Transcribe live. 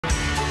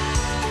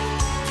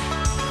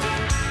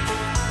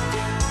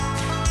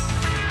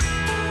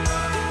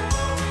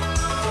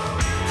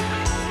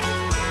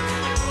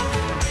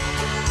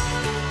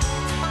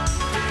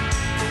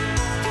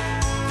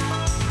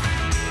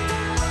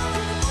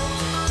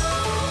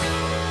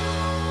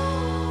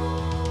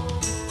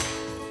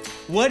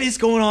What is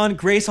going on,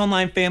 Grace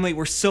Online family?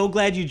 We're so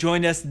glad you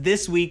joined us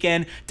this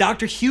weekend.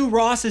 Dr. Hugh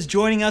Ross is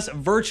joining us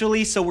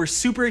virtually, so we're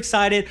super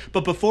excited.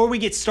 But before we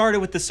get started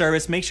with the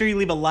service, make sure you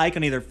leave a like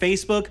on either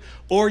Facebook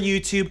or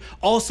YouTube.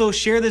 Also,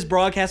 share this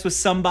broadcast with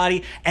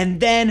somebody, and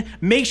then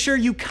make sure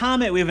you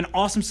comment. We have an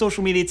awesome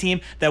social media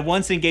team that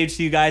wants to engage with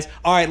you guys.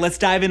 All right, let's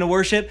dive into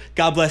worship.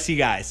 God bless you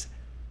guys.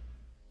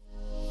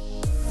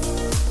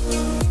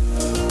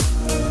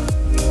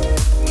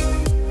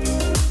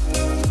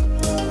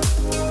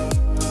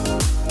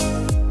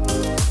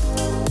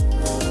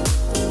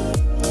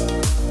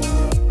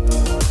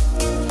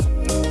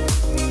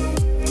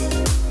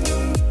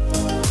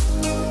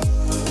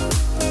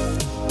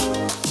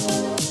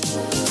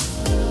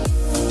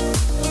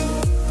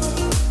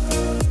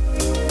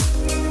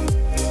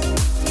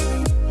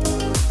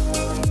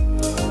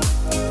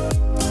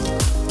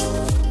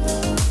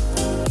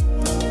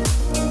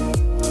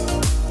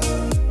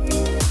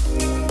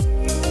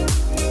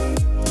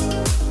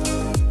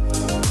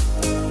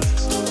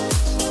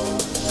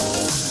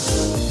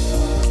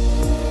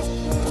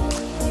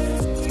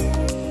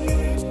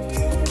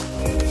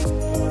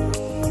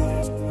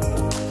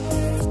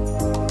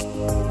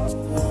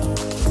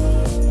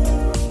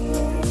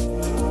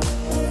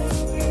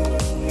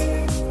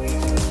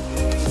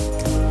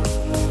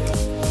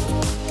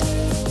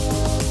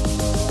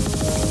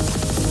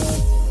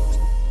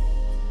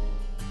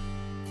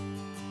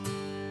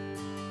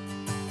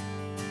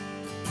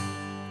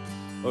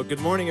 Well,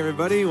 good morning,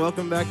 everybody.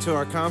 Welcome back to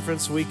our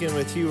conference weekend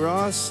with Hugh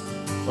Ross.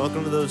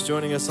 Welcome to those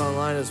joining us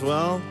online as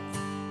well.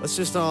 Let's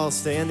just all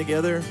stand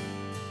together.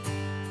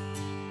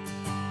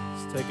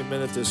 Let's take a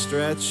minute to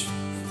stretch.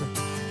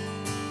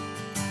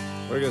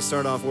 We're going to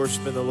start off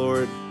worshiping the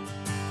Lord,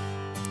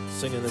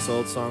 singing this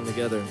old song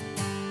together.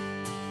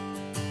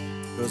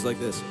 It goes like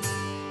this.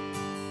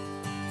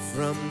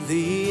 From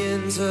the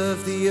ends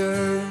of the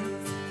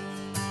earth,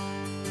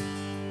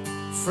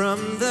 from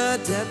the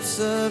depths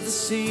of the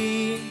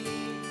sea,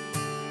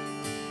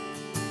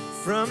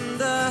 from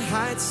the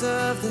heights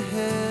of the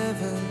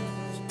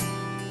heavens,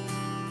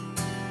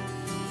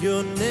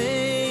 your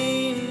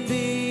name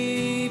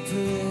be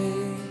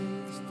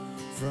praised.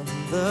 From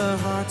the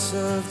hearts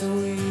of the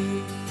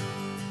weak,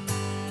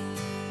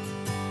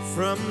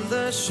 from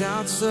the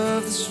shouts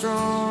of the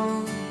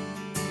strong,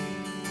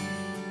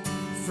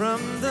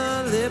 from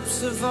the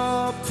lips of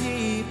all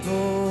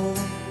people,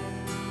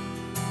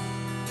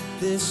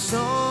 this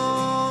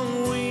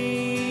song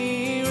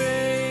we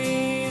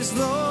raise,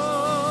 Lord.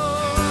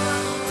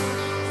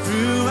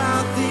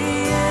 Throughout the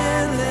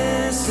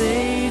endless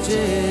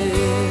ages,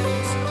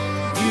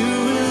 you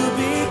will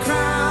be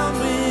crowned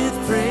with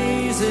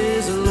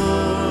praises,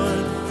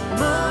 Lord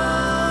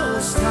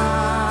Most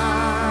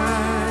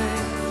High.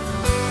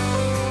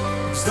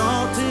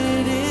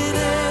 Exalted in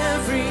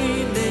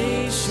every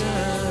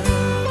nation,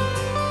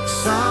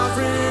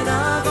 sovereign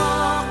of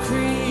all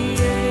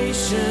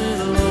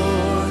creation,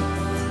 Lord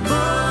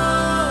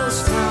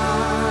Most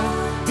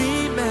High, be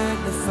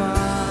magnified.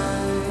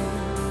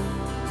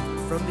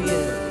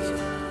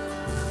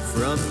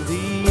 From the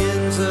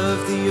ends of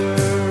the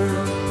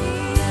earth,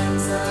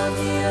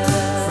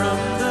 from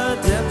the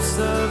depths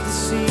of the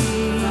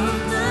sea,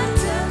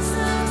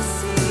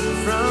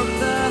 from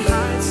the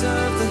heights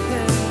of the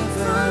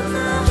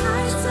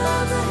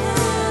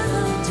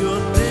heavens, your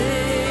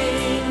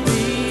name be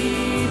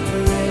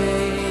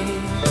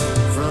praised.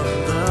 From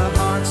the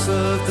hearts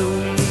of the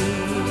weak,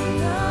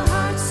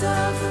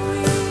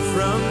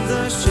 from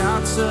the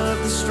shouts of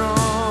the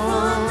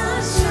strong,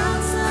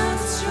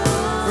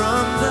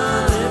 from the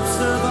lips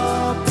of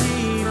all people,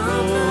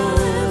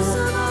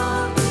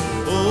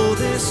 oh,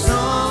 this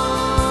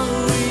song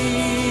we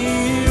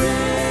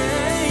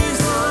raise,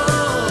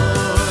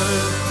 Lord.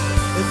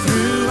 And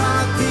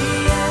throughout the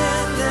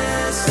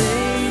endless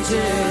ages,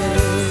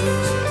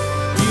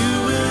 you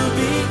will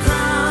be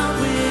crowned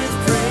with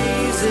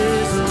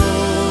praises,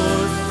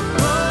 Lord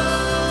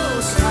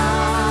Most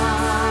High.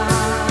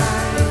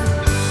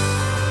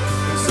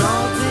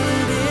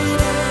 Exalted in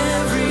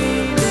every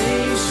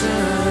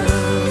nation,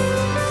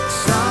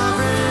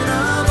 sovereign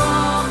of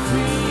all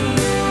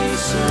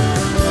creation,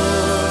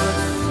 Lord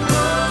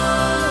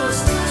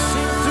Most High.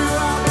 Sing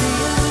throughout the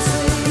endless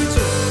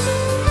ages,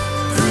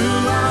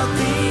 throughout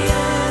the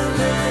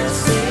endless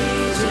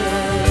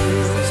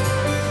ages,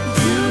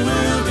 you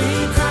will be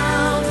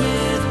crowned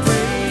with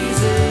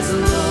praises,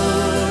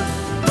 Lord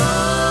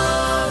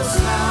Most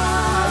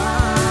High.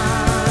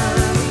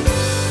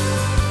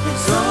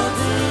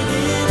 Exalted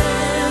in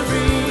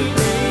every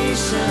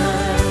nation,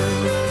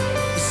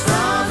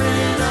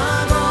 sovereign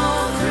of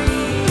all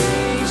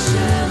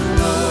creation,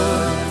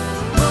 Lord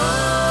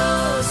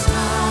Most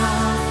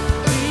High,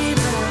 be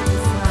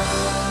magnified.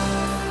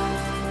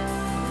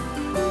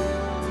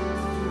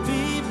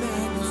 Be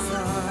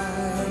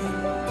magnified.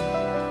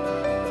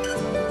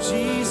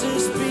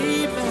 Jesus, be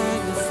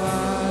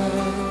magnified.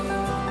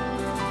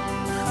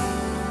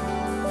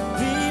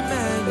 Be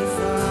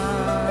magnified.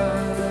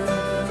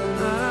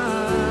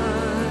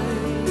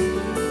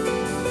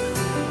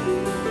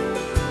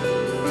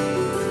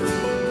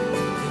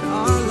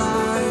 In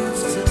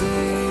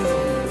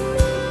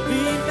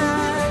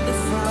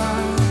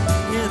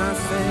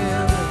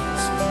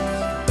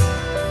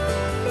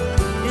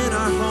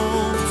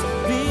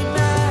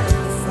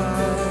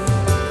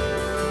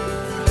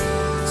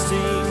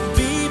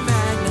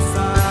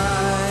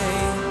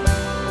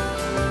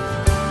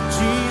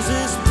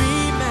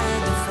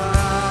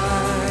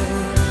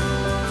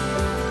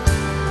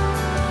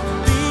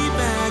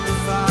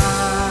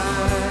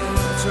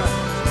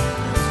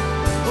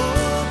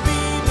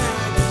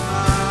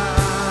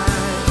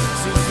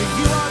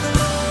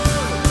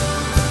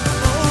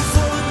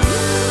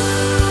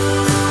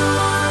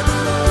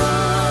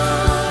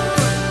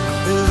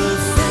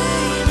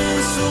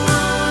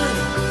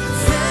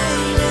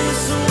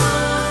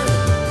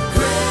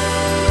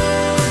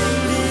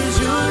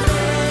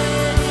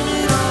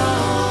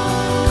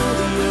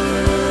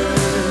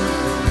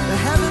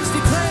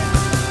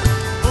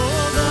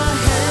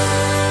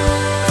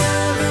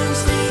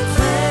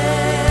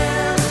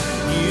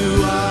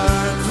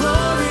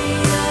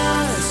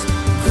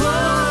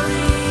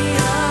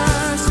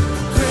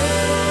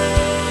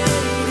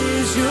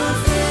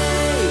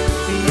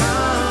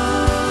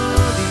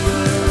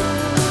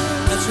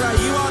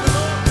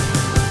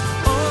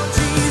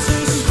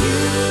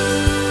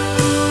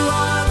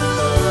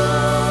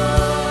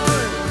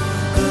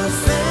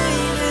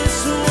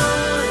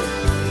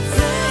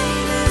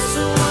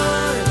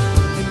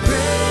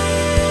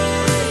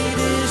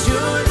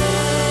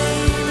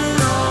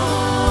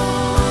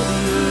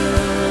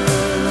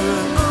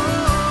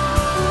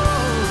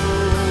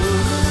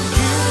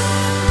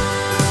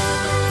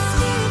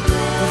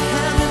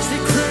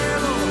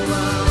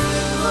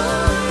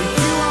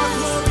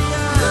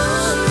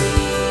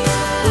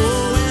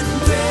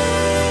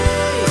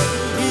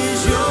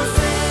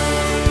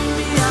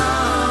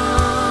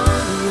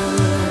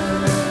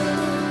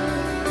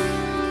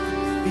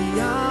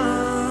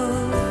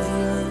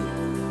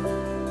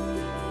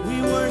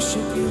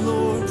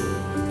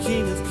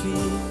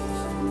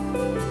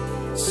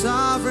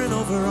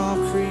over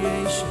all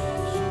creation.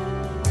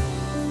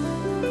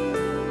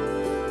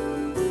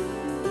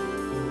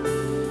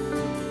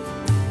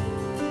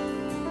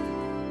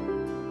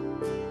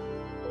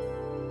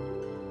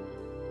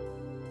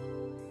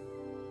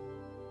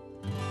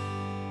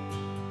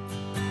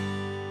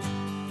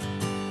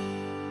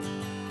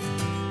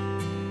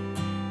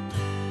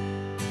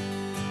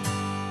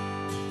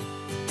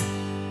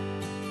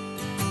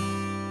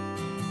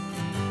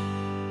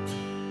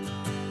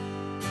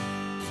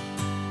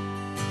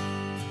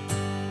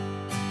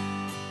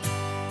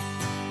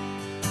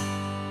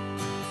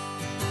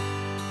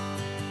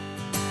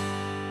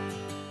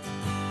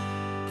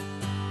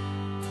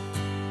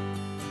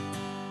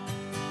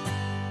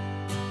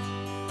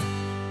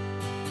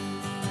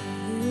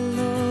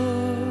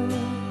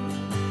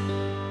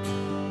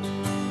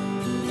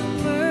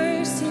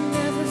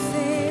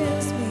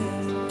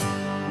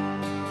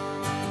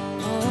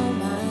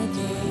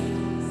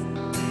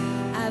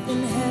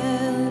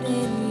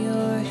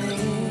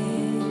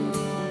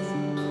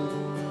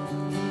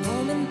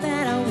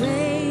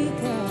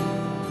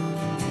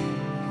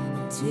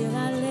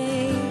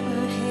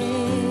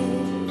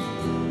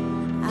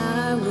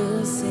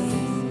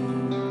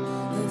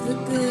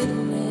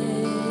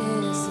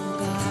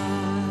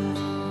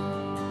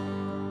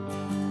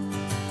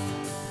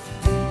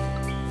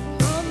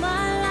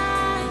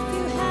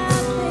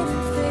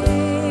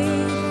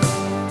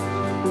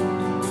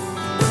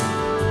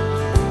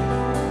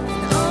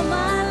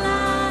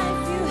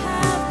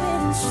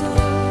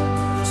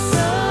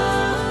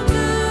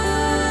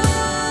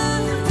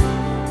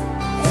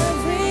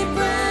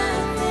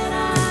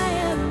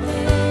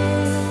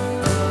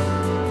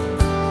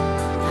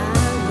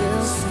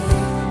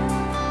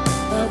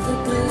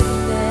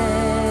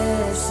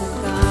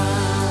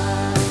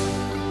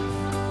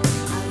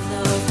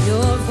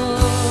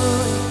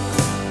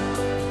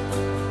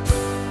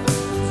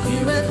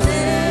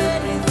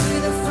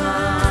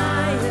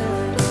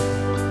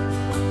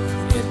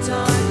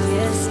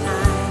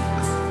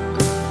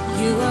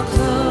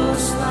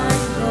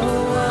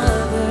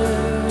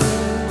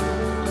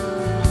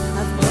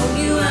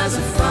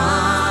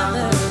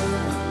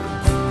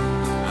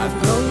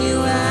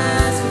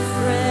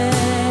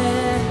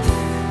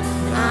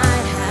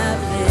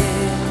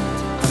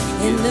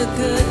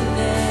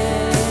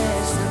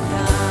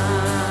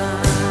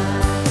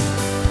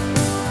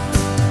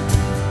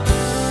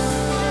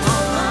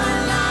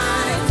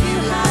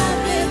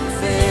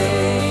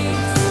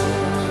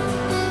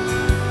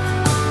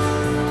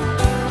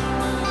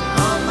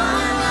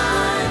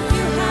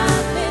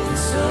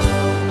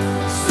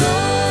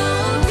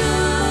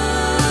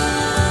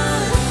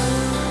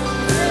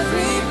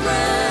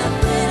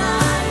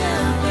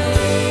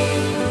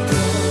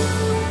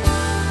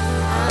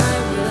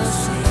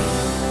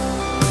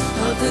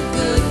 The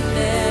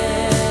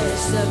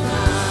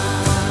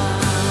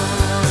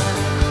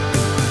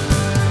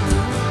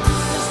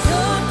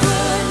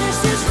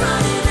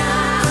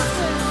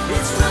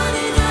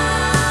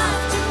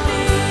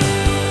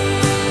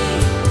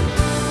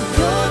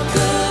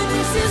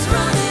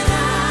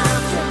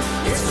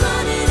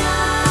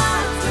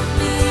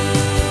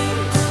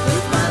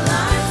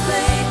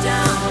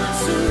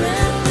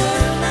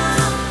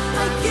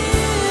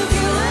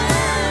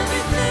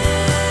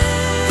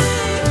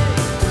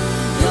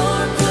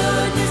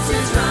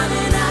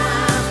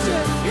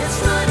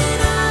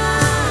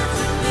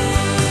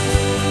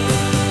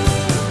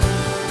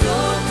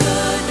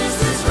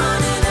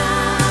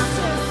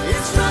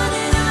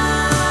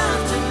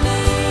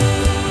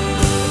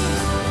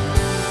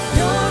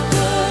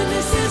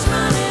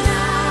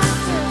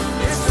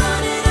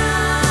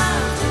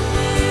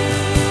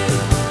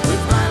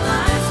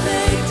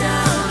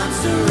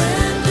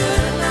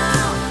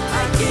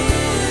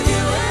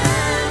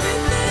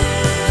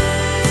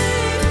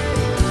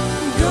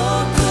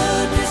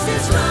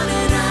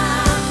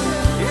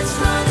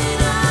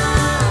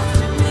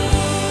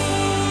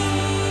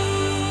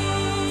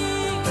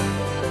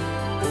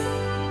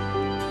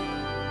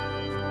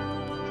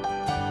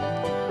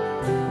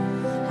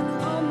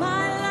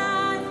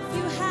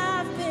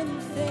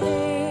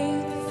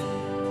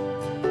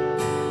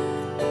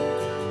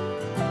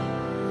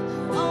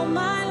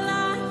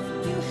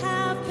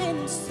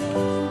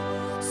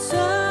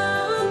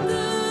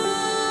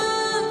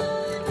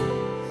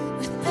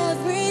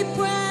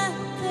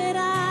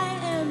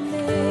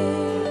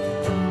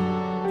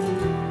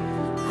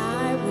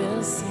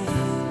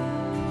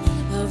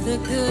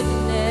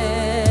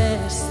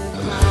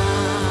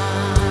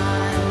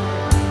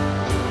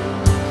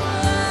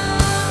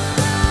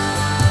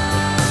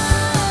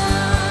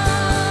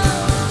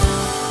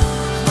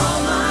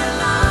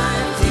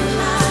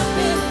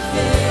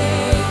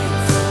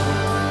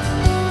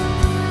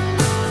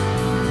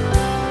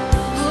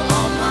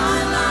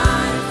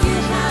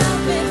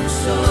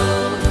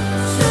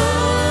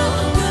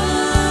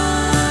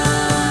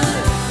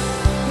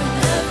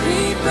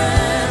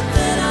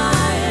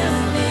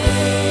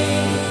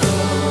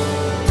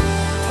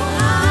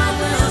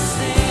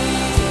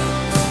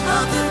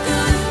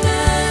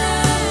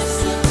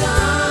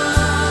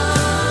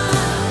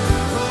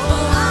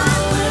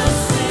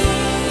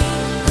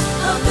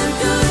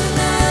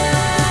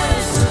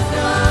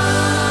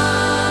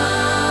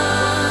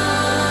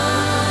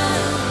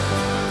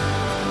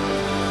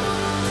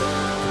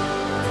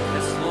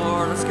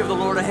Let's give the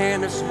Lord a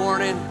hand this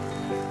morning.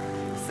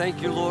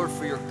 Thank you, Lord,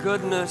 for your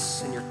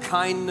goodness and your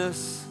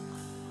kindness.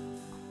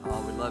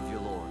 Oh, we love you,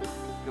 Lord.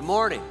 Good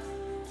morning.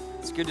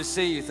 It's good to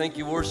see you. Thank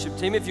you, worship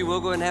team. If you will,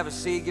 go ahead and have a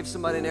seat. Give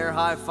somebody an air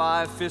high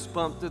five, fist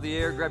bump through the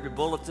air. Grab your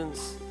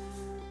bulletins.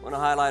 I want to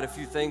highlight a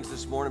few things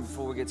this morning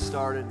before we get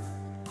started.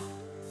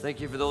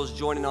 Thank you for those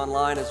joining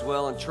online as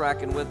well and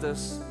tracking with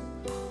us.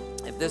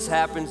 If this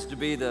happens to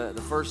be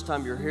the first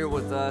time you're here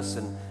with us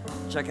and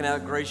checking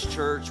out Grace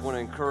Church, I want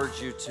to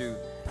encourage you to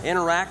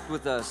interact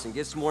with us and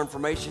get some more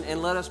information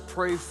and let us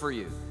pray for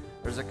you.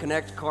 There's a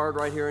connect card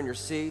right here in your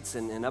seats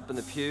and up in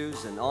the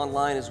pews and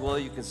online as well.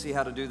 You can see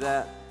how to do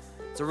that.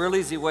 It's a real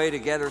easy way to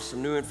gather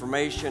some new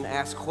information,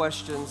 ask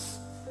questions.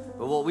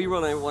 But what we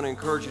really want to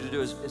encourage you to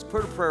do is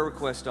put a prayer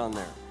request on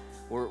there.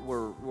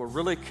 We're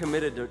really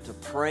committed to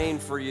praying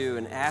for you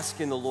and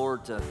asking the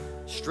Lord to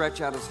stretch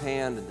out his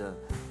hand and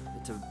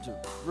to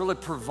really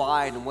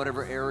provide in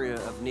whatever area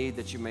of need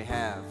that you may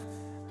have.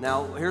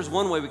 Now, here's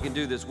one way we can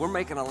do this. We're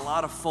making a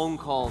lot of phone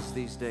calls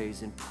these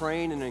days and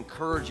praying and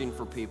encouraging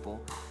for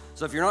people.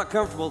 So if you're not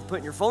comfortable with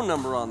putting your phone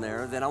number on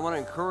there, then I want to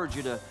encourage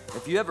you to,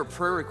 if you have a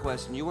prayer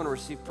request and you want to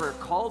receive prayer,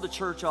 call the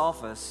church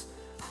office.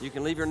 You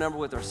can leave your number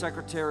with our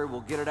secretary.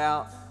 We'll get it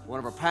out. One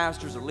of our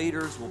pastors or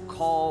leaders will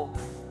call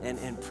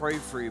and pray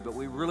for you. But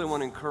we really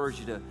want to encourage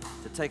you to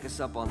take us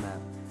up on that.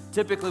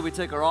 Typically, we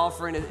take our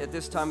offering at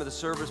this time of the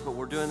service, but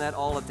we're doing that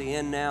all at the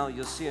end now.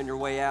 You'll see on your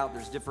way out,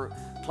 there's different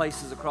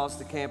places across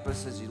the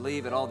campus as you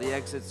leave. At all the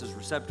exits, there's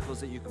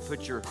receptacles that you can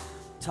put your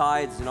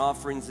tithes and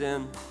offerings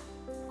in.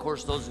 Of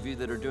course, those of you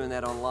that are doing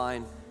that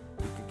online,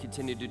 you can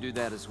continue to do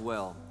that as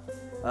well.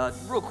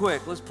 Real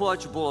quick, let's pull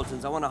out your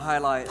bulletins. I want to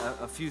highlight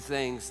a few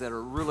things that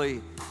are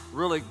really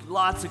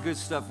lots of good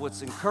stuff.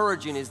 What's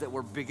encouraging is that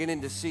we're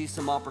beginning to see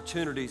some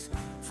opportunities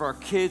for our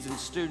kids and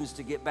students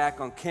to get back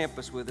on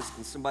campus with us.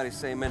 Can somebody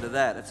say amen to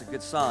that? That's a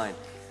good sign.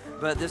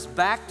 But this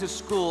back to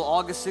school,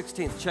 August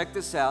 16th, check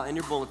this out in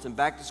your bulletin.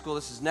 Back to school,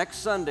 this is next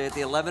Sunday at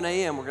the 11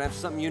 a.m. We're going to have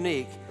something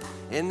unique.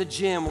 In the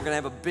gym, we're going to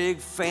have a big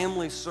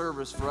family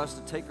service for us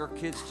to take our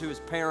kids to as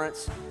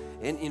parents.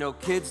 And, you know,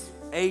 kids'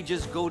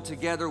 ages go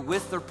together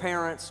with their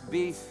parents,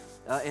 be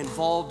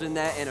involved in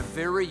that in a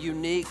very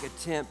unique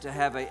attempt to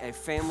have a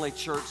family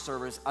church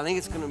service. I think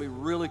it's going to be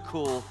really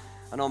cool.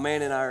 I know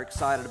Manny and I are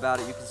excited about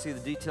it. You can see the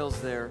details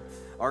there.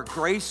 Our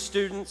Grace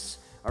students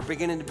are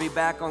beginning to be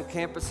back on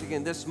campus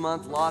again this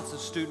month. Lots of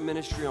student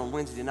ministry on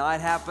Wednesday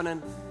night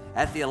happening.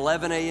 At the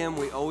 11 a.m.,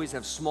 we always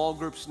have small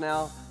groups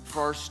now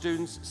for our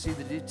students. See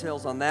the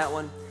details on that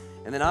one.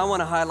 And then I want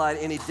to highlight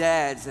any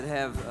dads that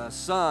have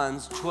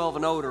sons 12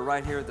 and older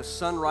right here at the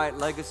Sunright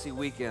Legacy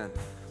Weekend.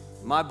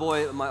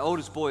 My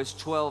oldest boy is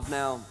 12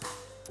 now.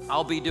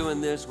 I'll be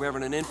doing this. We're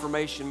having an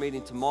information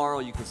meeting tomorrow.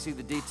 You can see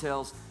the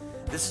details.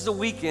 This is a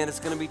weekend. It's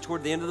going to be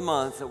toward the end of the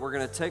month that we're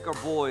going to take our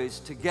boys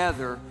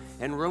together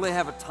and really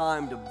have a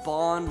time to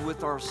bond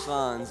with our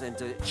sons and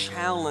to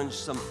challenge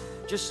some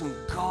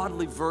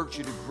godly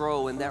virtue to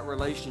grow in that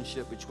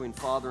relationship between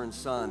father and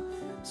son.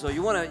 So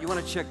you want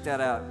to check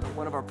that out.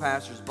 One of our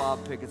pastors,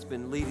 Bob Pickett's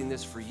been leading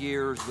this for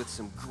years with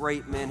some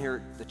great men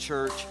here at the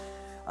church.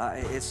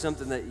 It's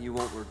something that you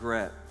won't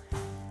regret.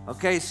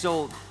 Okay,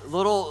 so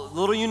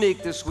little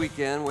unique this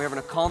weekend. We're having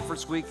a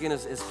conference weekend,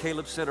 as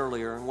Caleb said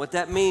earlier. And what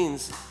that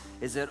means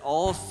is that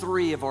all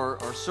three of our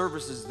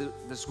services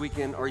this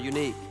weekend are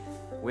unique.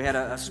 We had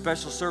a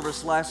special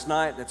service last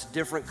night that's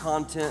different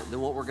content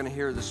than what we're going to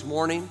hear this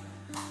morning.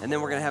 And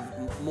then we're going to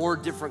have more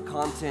different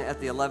content at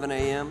the 11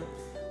 a.m.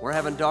 We're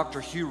having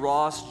Dr. Hugh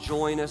Ross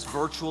join us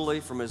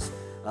virtually from his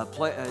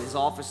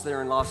office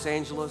there in Los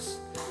Angeles.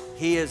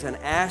 He is an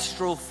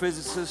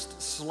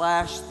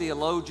astrophysicist /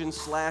 theologian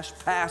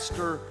 /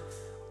 pastor,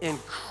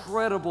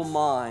 incredible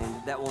mind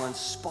that will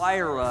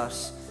inspire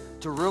us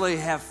to really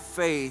have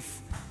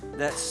faith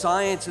that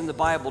science and the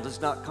Bible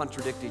does not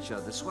contradict each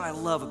other. That's what I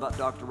love about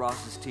Dr.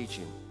 Ross's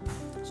teaching.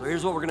 So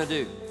here's what we're going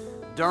to do.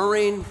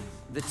 During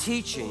the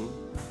teaching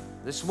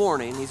this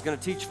morning, he's going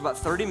to teach for about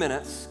 30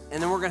 minutes,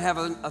 and then we're going to have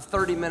a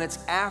 30 minutes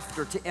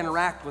after to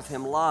interact with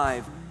him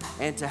live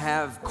and to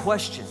have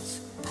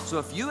questions. So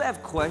if you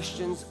have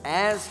questions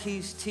as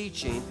he's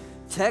teaching,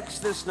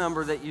 text this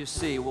number that you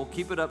see. We'll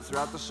keep it up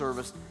throughout the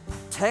service.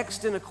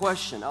 Text in a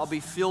question. I'll be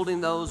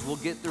fielding those. We'll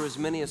get through as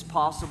many as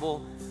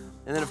possible.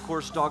 And then, of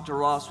course, Dr.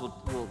 Ross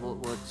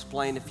will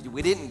explain, if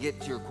we didn't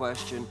get to your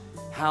question,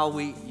 how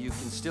you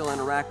can still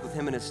interact with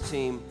him and his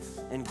team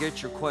and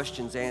get your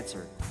questions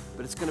answered.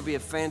 But it's going to be a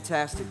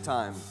fantastic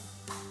time.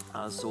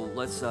 So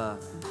let's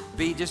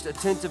be just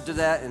attentive to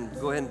that and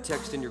go ahead and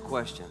text in your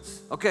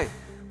questions. Okay,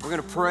 we're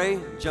going to pray,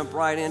 jump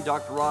right in.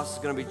 Dr. Ross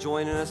is going to be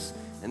joining us,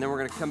 and then we're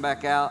going to come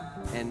back out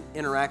and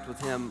interact with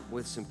him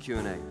with some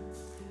Q&A.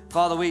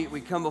 Father,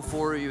 we come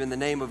before you in the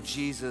name of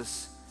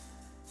Jesus.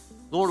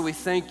 Lord, we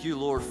thank you,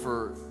 Lord,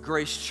 for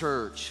Grace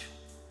Church.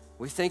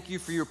 We thank you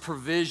for your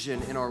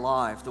provision in our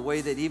life, the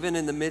way that even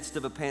in the midst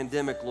of a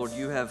pandemic, Lord,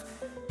 you have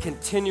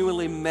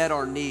continually met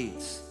our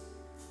needs.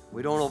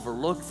 We don't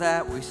overlook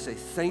that. We say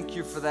thank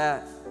you for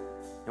that.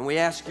 And we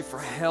ask you for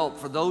help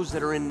for those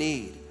that are in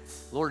need.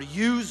 Lord,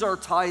 use our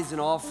tithes and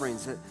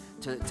offerings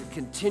to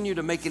continue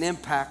to make an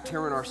impact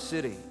here in our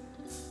city,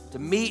 to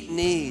meet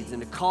needs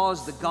and to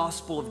cause the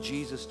gospel of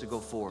Jesus to go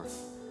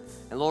forth.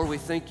 And Lord, we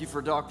thank you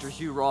for Dr.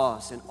 Hugh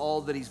Ross and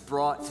all that he's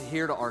brought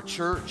here to our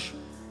church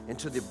and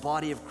to the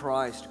body of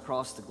Christ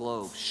across the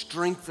globe.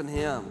 Strengthen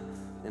him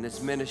in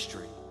his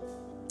ministry.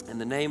 In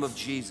the name of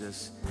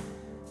Jesus,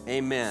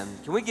 amen.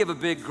 Can we give a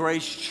big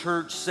Grace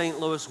Church St.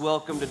 Louis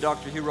welcome to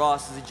Dr. Hugh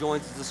Ross as he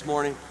joins us this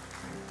morning?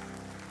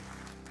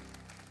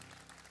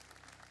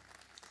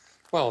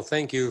 Well,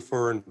 thank you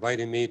for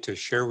inviting me to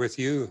share with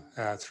you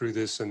through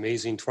this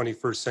amazing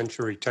 21st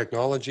century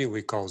technology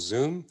we call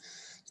Zoom.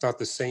 It's not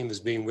the same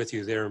as being with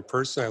you there in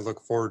person. I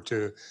look forward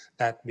to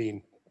that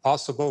being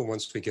possible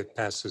once we get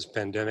past this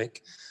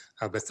pandemic.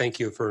 But thank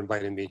you for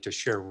inviting me to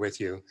share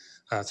with you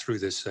through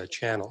this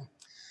channel.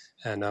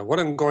 And what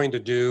I'm going to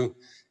do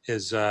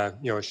is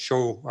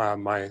show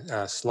my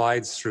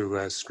slides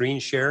through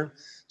screen share,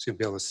 so you'll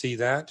be able to see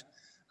that.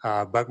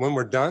 But when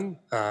we're done,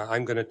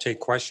 I'm going to take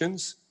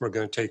questions. We're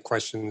going to take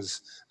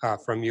questions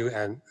from you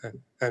and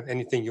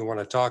anything you want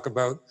to talk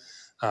about.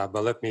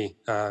 But let me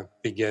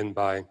begin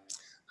by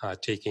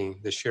taking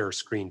the share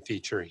screen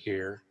feature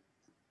here.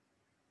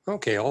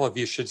 Okay, all of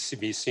you should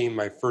be seeing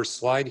my first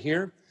slide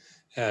here.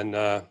 And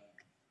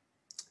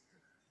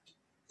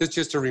it's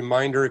just a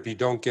reminder, if you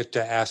don't get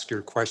to ask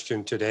your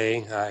question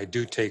today, I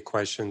do take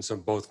questions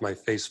on both my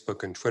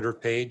Facebook and Twitter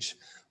page.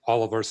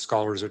 All of our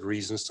scholars at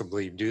Reasons to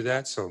Believe do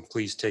that, so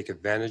please take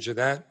advantage of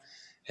that.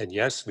 And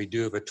yes, we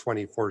do have a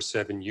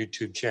 24/7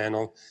 YouTube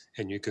channel,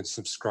 and you can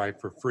subscribe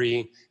for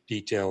free.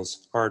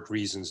 Details are at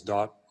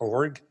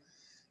reasons.org.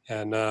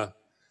 And a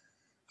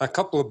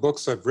couple of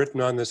books I've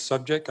written on this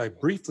subject. I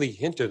briefly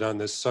hinted on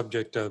this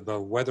subject of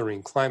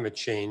weathering climate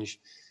change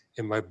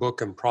in my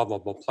book,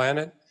 Improbable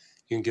Planet.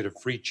 You can get a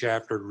free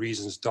chapter at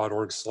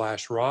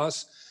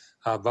reasons.org/Ross.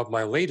 But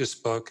my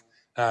latest book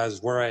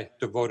is where I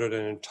devoted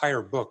an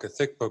entire book, a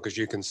thick book, as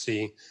you can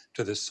see,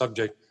 to the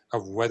subject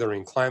of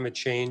weathering climate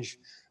change.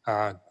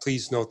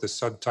 Please note the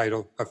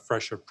subtitle, A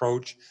Fresh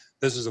Approach.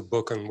 This is a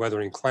book on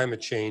weathering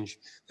climate change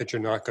that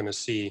you're not going to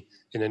see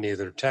in any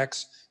other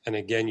text. And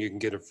again, you can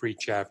get a free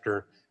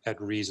chapter at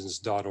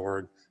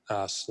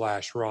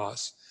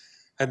reasons.org/Ross.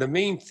 And the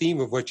main theme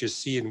of what you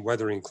see in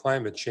weathering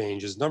climate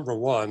change is, number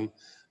one,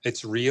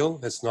 it's real.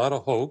 It's not a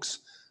hoax.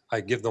 I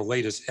give the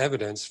latest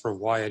evidence for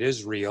why it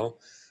is real.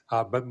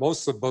 But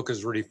most of the book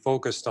is really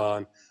focused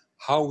on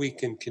how we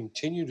can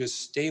continue to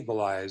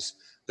stabilize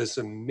this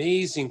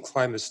amazing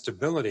climate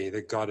stability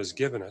that God has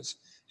given us.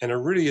 And it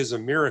really is a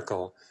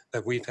miracle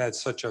that we've had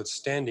such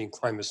outstanding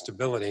climate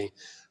stability.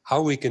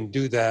 How we can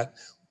do that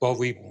while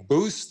we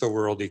boost the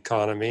world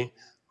economy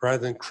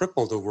rather than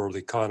cripple the world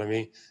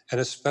economy, and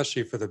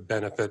especially for the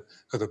benefit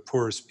of the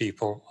poorest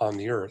people on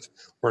the earth.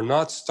 We're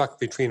not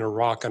stuck between a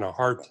rock and a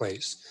hard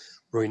place,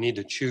 where we need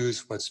to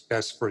choose what's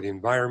best for the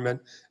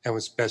environment and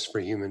what's best for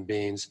human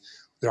beings.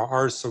 There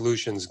are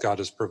solutions God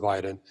has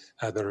provided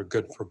that are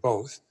good for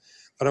both.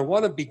 But I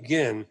want to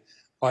begin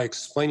by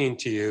explaining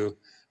to you,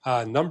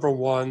 number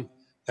one,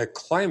 that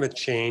climate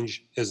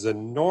change is the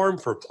norm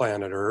for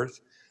planet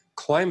Earth.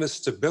 Climate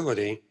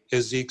stability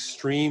is the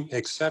extreme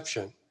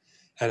exception.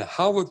 And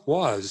how it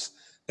was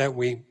that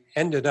we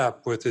ended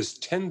up with this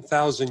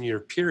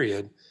 10,000-year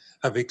period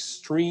of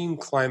extreme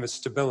climate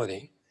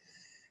stability.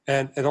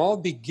 And it all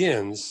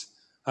begins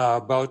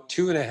about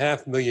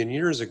 2.5 million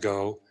years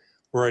ago,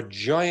 where a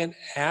giant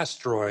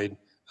asteroid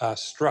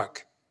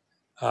struck.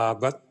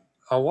 But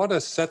I want to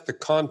set the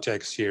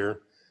context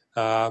here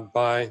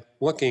by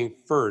looking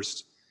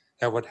first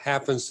at what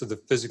happens to the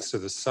physics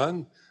of the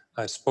sun.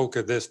 I spoke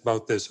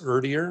about this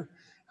earlier.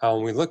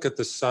 When we look at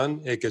the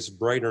sun, it gets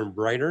brighter and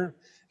brighter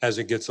as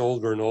it gets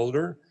older and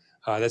older.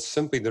 That's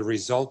simply the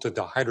result of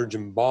the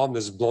hydrogen bomb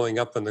that's blowing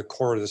up in the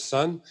core of the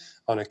sun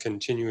on a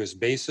continuous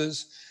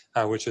basis,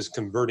 which is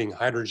converting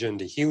hydrogen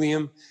to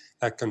helium.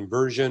 That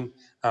conversion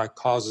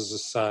causes the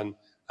sun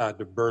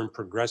to burn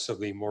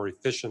progressively more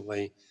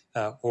efficiently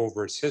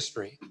over its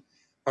history.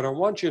 But I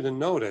want you to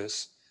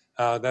notice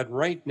that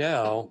right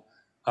now,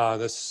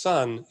 the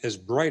sun is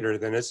brighter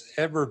than it's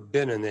ever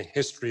been in the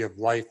history of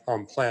life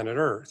on planet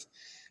Earth.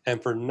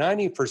 And for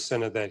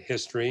 90% of that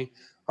history,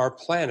 our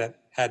planet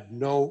had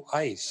no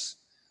ice.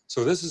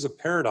 So this is a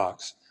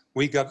paradox.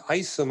 We got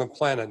ice on the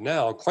planet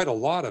now, quite a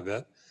lot of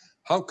it.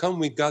 How come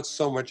we got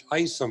so much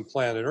ice on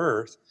planet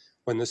Earth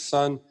when the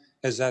sun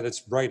is at its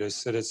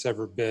brightest that it's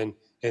ever been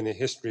in the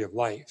history of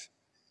life?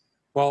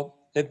 Well,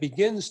 it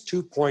begins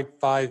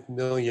 2.5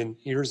 million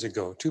years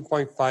ago,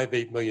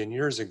 2.58 million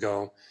years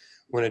ago,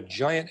 when a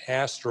giant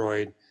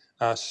asteroid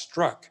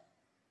struck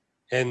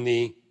in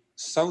the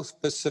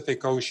South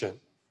Pacific Ocean.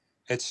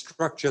 It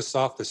struck just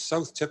off the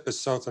south tip of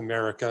South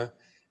America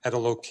at a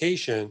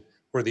location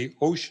where the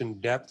ocean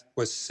depth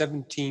was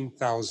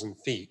 17,000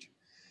 feet.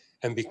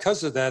 And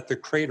because of that, the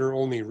crater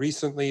only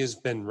recently has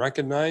been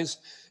recognized.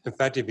 In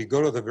fact, if you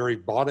go to the very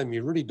bottom,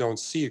 you really don't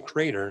see a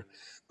crater,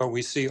 but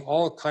we see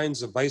all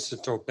kinds of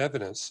isotope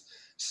evidence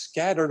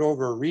scattered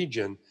over a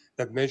region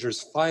that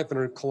measures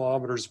 500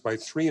 kilometers by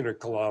 300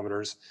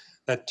 kilometers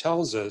that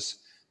tells us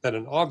that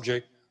an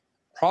object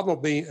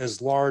probably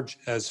as large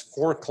as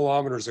 4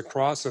 kilometers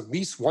across, at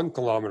least 1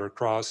 kilometer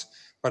across,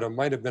 but it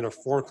might have been a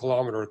 4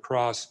 kilometer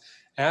across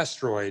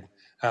asteroid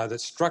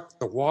that struck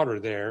the water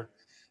there.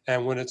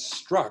 And when it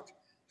struck,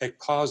 it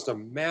caused a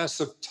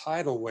massive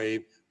tidal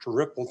wave to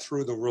ripple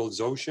through the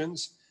world's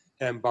oceans.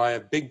 And by a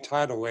big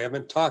tidal wave, I've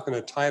been talking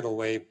a tidal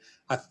wave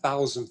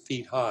 1,000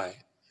 feet high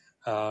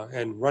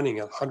and running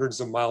at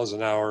hundreds of miles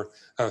an hour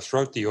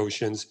throughout the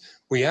oceans.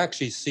 We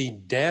actually see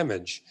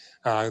damage,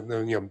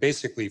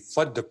 basically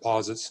flood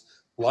deposits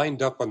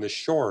lined up on the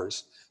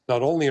shores,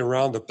 not only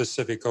around the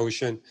Pacific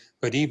Ocean,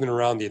 but even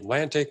around the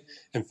Atlantic.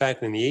 In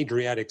fact, in the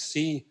Adriatic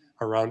Sea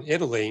around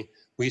Italy,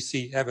 we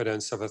see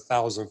evidence of a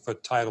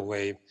 1,000-foot tidal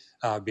wave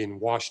being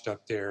washed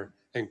up there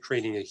and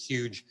creating a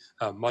huge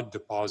mud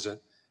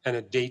deposit. And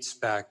it dates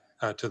back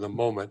to the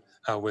moment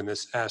when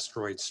this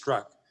asteroid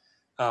struck.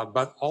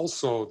 But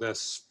also the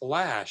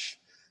splash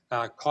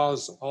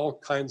caused all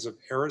kinds of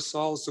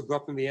aerosols to go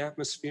up in the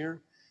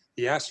atmosphere.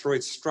 The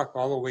asteroid struck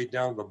all the way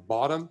down the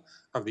bottom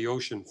of the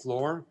ocean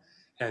floor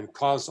and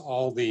caused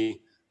all the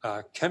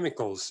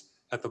chemicals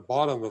at the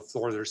bottom of the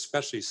floor, there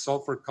especially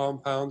sulfur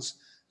compounds,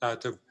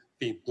 to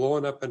be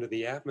blown up into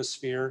the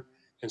atmosphere.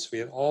 And so we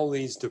had all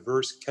these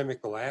diverse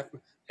chemical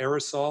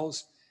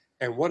aerosols.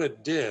 And what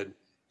it did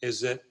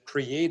is it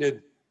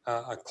created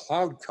a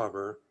cloud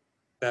cover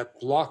that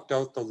blocked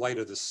out the light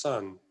of the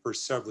sun for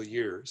several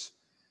years.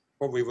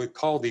 What we would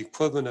call the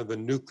equivalent of a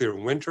nuclear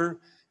winter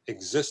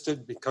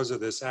existed because of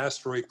this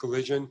asteroid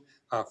collision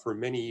for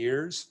many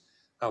years,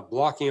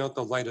 blocking out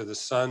the light of the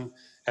sun.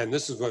 And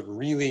this is what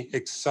really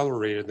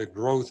accelerated the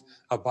growth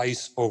of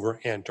ice over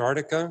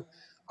Antarctica.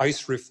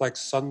 Ice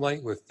reflects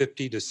sunlight with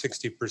 50 to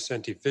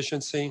 60%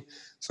 efficiency.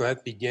 So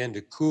that began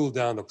to cool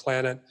down the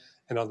planet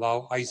and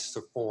allow ice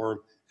to form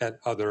at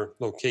other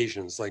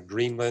locations like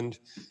Greenland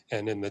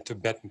and in the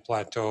Tibetan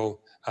Plateau,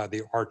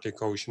 the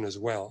Arctic Ocean as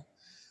well.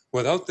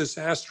 Without this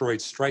asteroid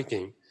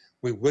striking,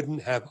 we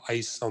wouldn't have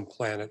ice on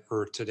planet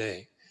Earth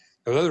today.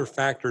 There are other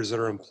factors that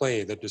are in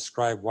play that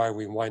describe why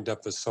we wind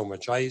up with so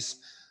much ice.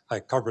 I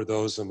cover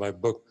those in my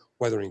book,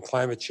 Weathering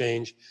Climate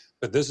Change,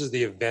 but this is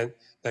the event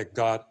that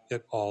got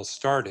it all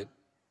started.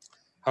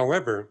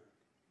 However,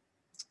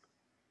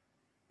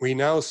 we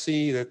now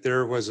see that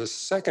there was a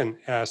second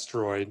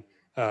asteroid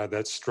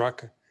that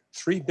struck.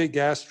 3 big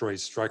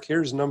asteroids struck.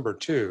 Here's number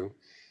 2.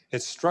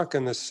 It struck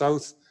in the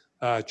South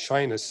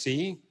China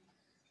Sea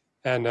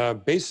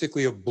and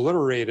basically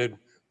obliterated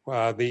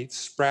the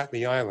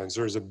Spratly Islands.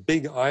 There's a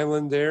big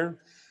island there,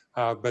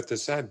 but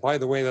by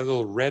the way, that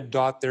little red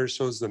dot there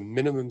shows the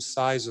minimum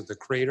size of the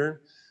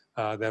crater.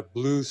 That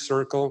blue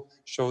circle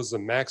shows the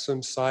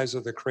maximum size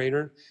of the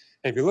crater.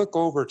 And if you look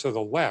over to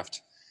the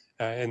left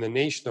in the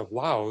nation of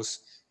Laos,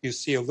 you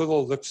see a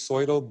little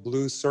ellipsoidal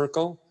blue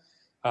circle.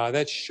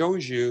 That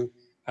shows you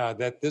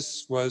that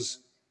this was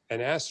an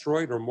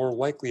asteroid, or more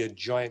likely a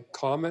giant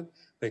comet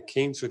that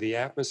came through the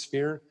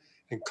atmosphere.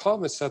 And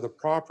comets have the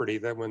property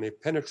that when they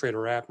penetrate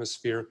our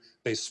atmosphere,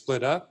 they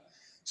split up.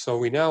 So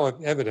we now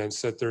have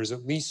evidence that there's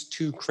at least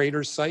 2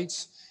 crater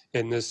sites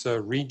in this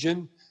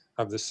region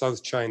of the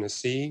South China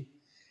Sea.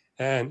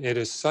 And it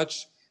is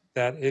such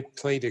that it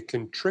played a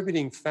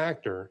contributing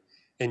factor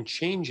in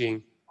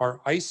changing our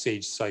ice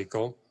age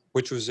cycle,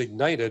 which was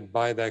ignited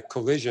by that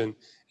collision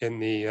in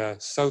the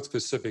South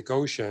Pacific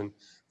Ocean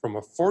from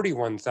a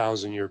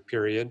 41,000 year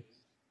period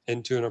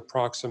into an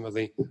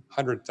approximately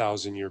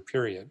 100,000 year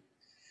period.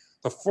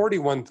 The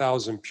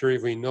 41,000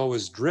 period we know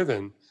is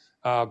driven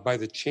by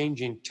the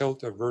changing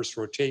tilt of Earth's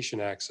rotation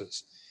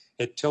axis.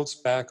 It tilts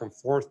back and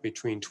forth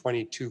between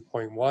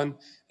 22.1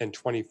 and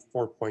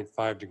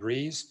 24.5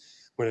 degrees.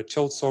 When it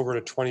tilts over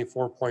to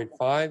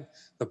 24.5,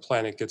 the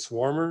planet gets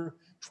warmer.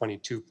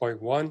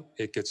 22.1,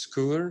 it gets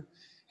cooler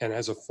and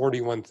has a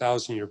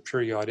 41,000 year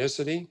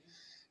periodicity.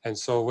 And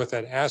so with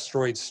that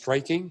asteroid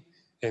striking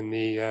in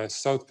the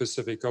South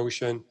Pacific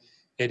Ocean,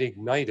 it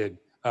ignited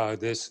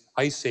this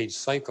ice age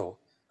cycle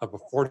of a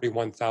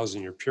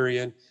 41,000 year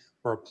period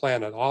where a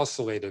planet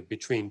oscillated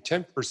between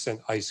 10%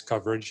 ice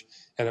coverage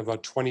and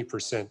about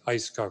 20%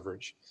 ice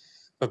coverage.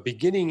 But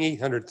beginning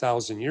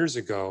 800,000 years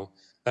ago,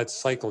 that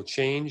cycle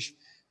changed,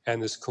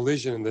 and this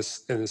collision in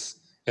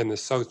the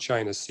South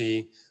China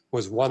Sea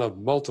was one of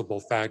multiple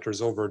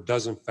factors, over a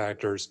dozen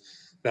factors,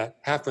 that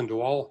happened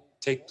to all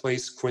take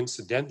place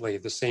coincidentally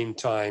at the same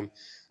time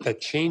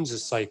that changed the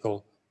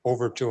cycle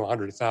over to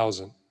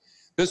 100,000.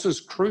 This was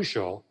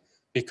crucial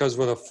because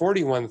with a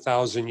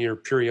 41,000 year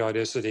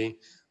periodicity,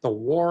 the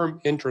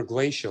warm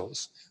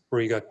interglacials,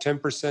 where you got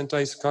 10%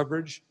 ice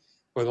coverage,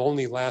 would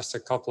only last a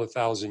couple of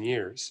thousand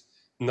years.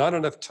 Not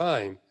enough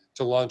time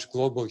to launch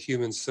global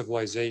human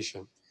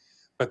civilization.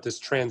 But this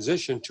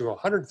transition to a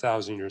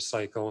 100,000 year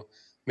cycle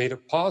made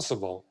it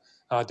possible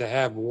to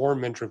have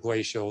warm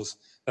interglacials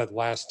that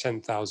last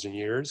 10,000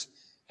 years.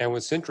 And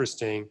what's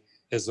interesting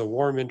is the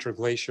warm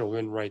interglacial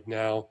wind right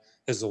now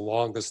is the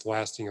longest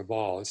lasting of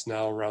all. It's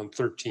now around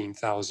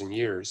 13,000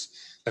 years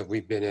that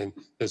we've been in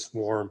this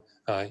warm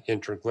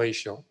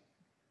interglacial.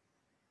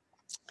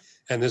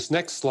 And this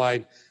next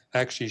slide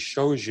actually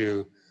shows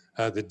you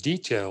the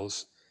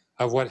details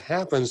of what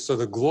happens to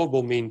the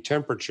global mean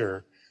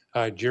temperature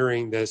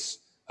during this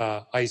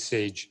ice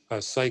age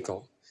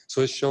cycle.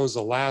 So it shows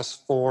the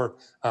last 4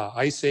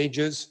 ice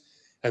ages.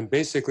 And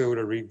basically what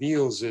it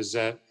reveals is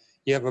that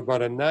you have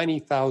about a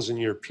 90,000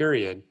 year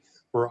period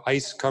where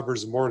ice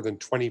covers more than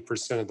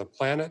 20% of the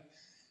planet.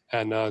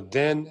 And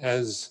then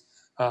as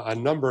a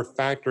number of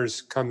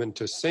factors come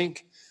into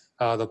sync,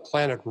 the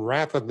planet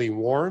rapidly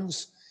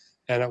warms,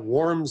 and it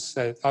warms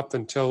up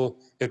until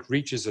it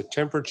reaches a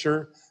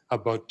temperature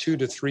about 2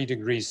 to 3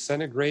 degrees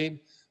centigrade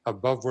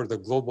above where the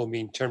global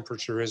mean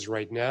temperature is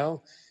right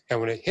now. And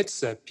when it hits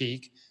that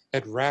peak,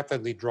 it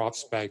rapidly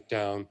drops back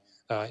down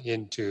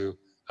into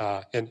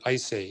an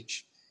ice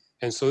age.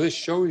 And so this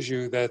shows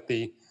you that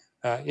the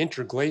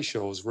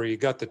interglacials, where you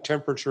got the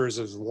temperatures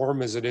as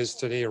warm as it is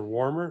today or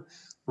warmer,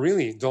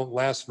 really don't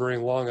last very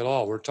long at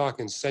all. We're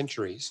talking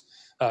centuries,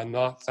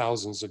 not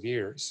thousands of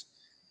years.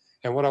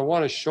 And what I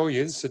want to show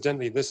you,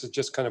 incidentally, this is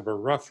just kind of a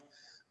rough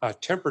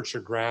temperature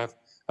graph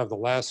of the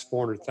last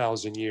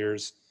 400,000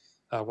 years.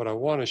 What I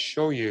want to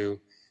show you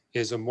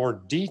is a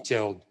more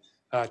detailed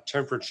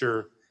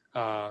temperature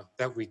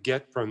that we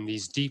get from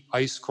these deep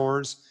ice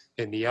cores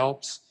in the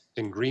Alps,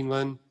 in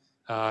Greenland,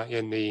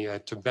 in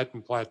the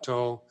Tibetan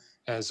Plateau,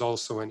 as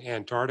also in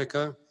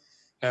Antarctica.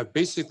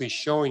 Basically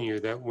showing you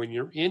that when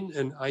you're in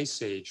an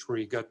ice age where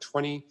you got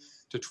 20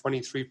 to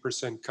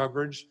 23%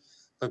 coverage,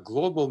 the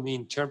global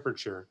mean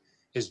temperature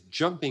is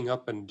jumping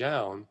up and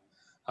down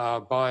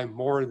by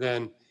more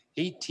than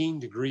 18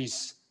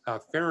 degrees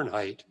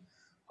Fahrenheit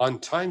on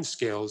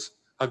timescales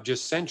of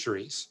just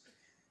centuries.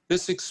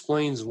 This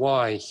explains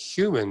why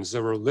humans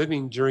that were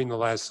living during the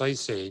last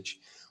ice age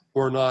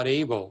were not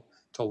able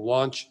to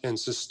launch and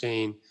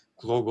sustain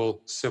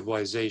global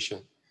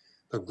civilization.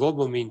 The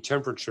global mean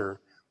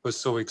temperature was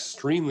so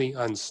extremely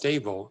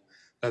unstable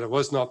that it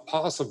was not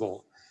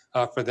possible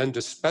for them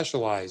to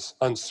specialize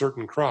on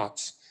certain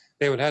crops.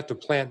 They would have to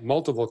plant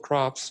multiple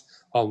crops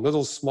on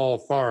little small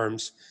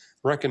farms,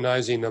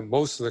 recognizing that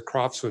most of the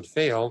crops would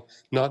fail,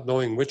 not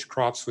knowing which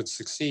crops would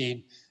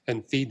succeed,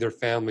 and feed their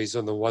families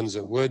on the ones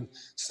that would.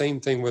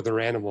 Same thing with their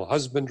animal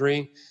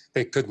husbandry.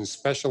 They couldn't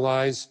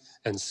specialize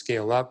and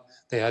scale up.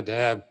 They had to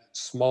have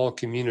small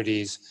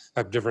communities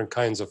of different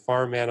kinds of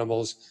farm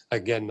animals,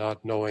 again,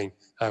 not knowing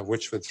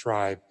which would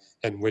thrive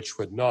and which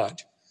would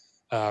not.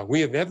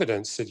 We have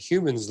evidence that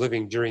humans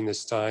living during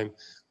this time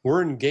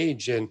were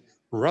engaged in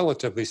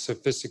relatively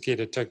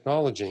sophisticated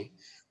technology,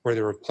 where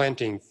they were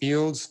planting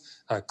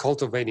fields,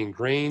 cultivating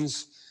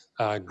grains,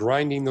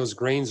 grinding those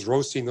grains,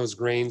 roasting those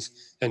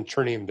grains, and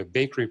turning them to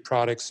bakery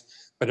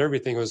products. But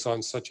everything was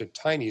on such a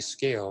tiny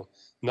scale,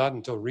 not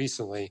until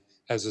recently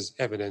has this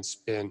evidence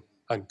been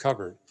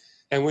uncovered.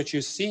 And what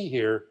you see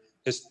here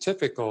is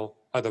typical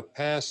of the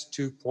past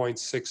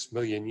 2.6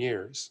 million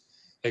years.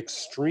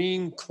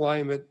 Extreme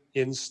climate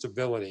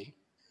instability.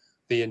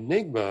 The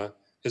enigma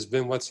has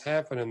been what's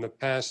happened in the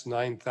past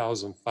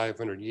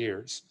 9,500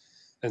 years.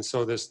 And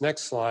so this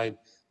next slide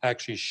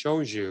actually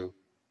shows you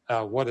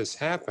what has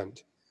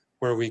happened,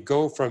 where we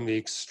go from the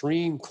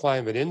extreme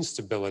climate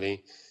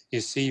instability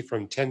you see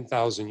from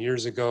 10,000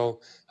 years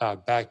ago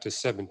back to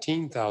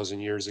 17,000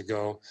 years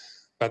ago.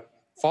 But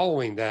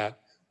following that,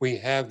 we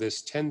have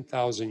this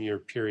 10,000 year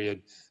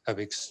period of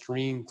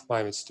extreme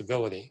climate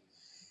stability.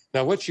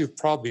 Now, what you've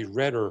probably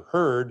read or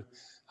heard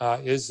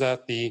is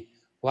that the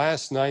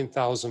last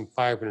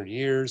 9,500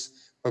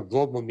 years, the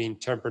global mean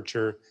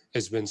temperature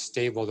has been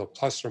stable to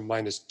plus or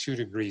minus 2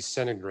 degrees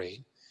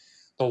centigrade.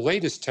 The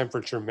latest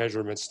temperature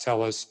measurements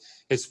tell us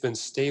it's been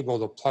stable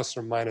to plus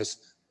or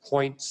minus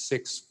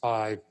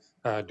 0.65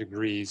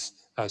 degrees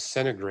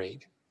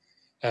centigrade.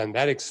 And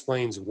that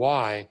explains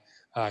why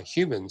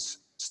humans,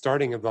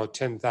 starting about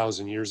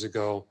 10,000 years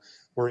ago,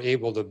 were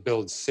able to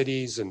build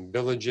cities and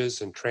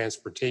villages and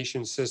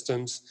transportation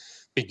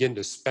systems, begin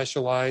to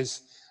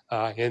specialize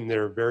in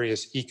their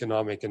various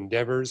economic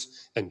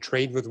endeavors and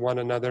trade with one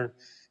another.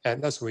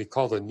 And that's what we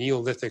call the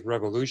Neolithic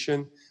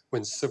Revolution,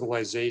 when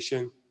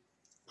civilization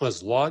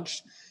was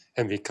launched.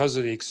 And because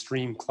of the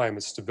extreme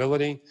climate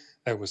stability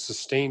that was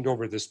sustained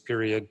over this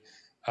period,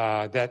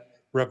 that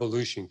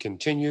revolution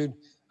continued,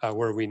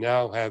 where we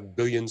now have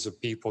billions of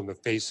people on the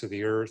face of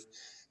the earth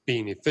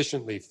being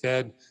efficiently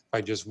fed by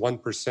just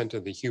 1%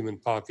 of the human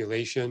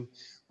population,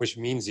 which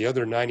means the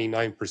other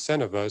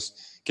 99% of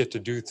us get to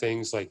do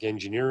things like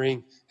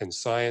engineering and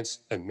science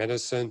and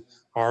medicine,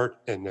 art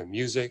and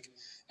music,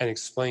 and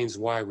explains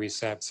why we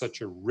have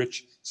such a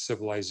rich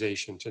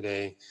civilization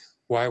today,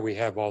 why we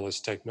have all this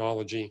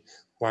technology,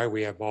 why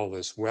we have all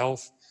this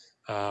wealth,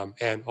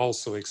 and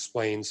also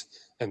explains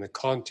in the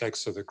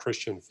context of the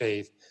Christian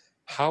faith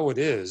how it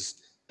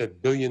is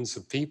that billions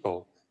of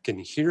people can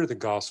hear the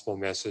gospel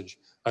message,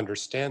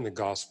 understand the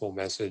gospel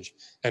message,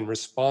 and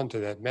respond to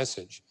that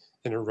message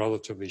in a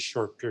relatively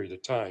short period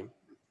of time.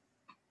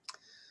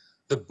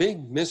 The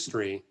big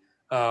mystery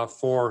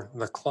for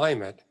the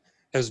climate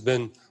has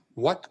been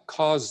what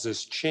caused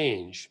this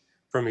change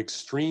from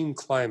extreme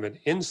climate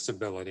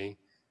instability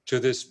to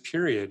this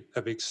period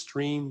of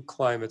extreme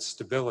climate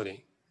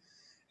stability.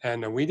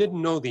 And we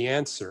didn't know the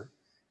answer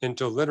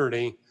until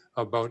literally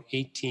about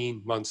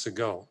 18 months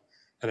ago.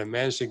 And I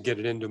managed to get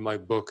it into my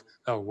book,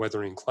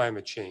 Weathering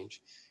Climate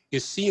Change. You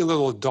see a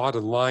little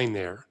dotted line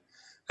there.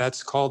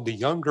 That's called the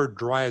Younger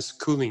Dryas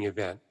Cooling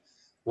Event.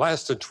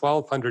 Lasted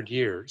 1,200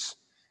 years.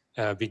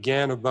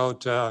 Began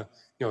about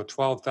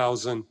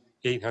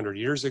 12,800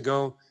 years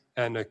ago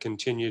and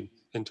continued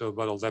until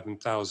about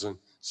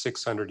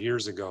 11,600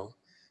 years ago.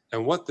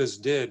 And what this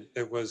did,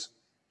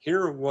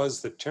 here it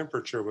was, the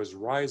temperature was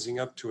rising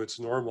up to its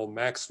normal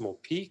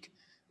maximal peak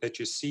that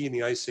you see in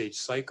the Ice Age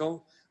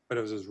cycle, but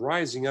it was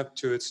rising up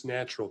to its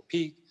natural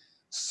peak.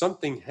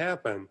 Something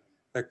happened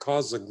that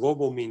caused the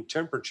global mean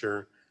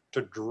temperature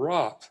to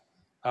drop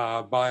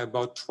by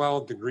about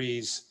 12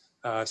 degrees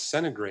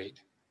centigrade.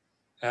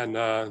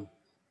 And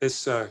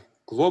this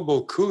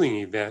global cooling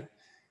event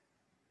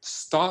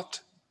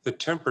stopped the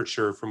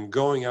temperature from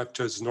going up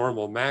to its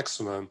normal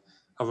maximum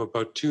of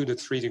about 2 to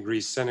 3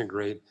 degrees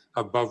centigrade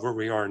above where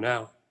we are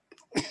now.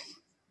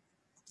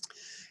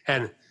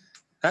 And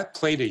that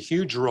played a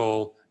huge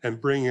role in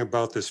bringing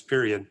about this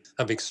period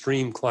of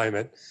extreme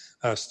climate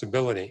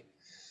stability.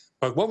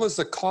 But what was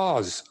the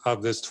cause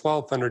of this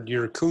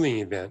 1,200-year cooling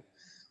event?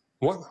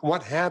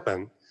 What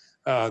happened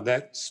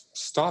that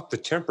stopped the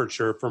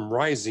temperature from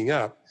rising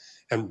up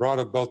and brought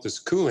about this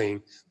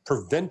cooling,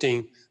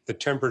 preventing the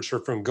temperature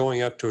from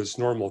going up to its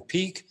normal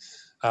peak,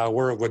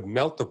 where it would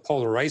melt the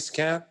polar ice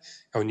cap?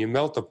 And when you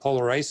melt the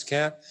polar ice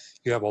cap,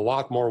 you have a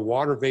lot more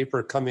water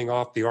vapor coming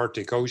off the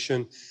Arctic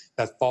Ocean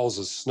that falls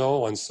as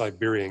snow on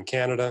Siberia and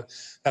Canada.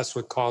 That's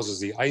what causes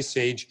the ice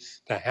age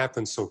to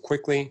happen so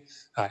quickly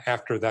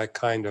after that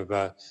kind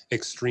of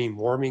extreme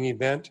warming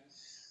event.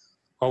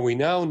 Well, we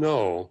now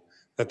know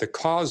that the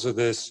cause of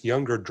this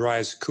Younger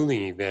Dryas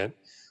cooling event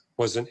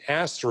was an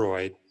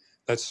asteroid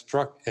that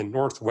struck in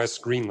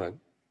northwest Greenland.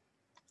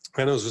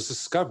 And it was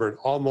discovered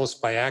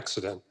almost by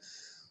accident.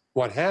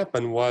 What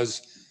happened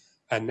was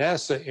a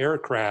NASA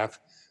aircraft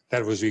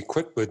that was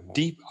equipped with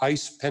deep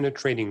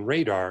ice-penetrating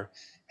radar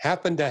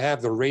happened to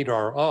have the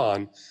radar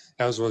on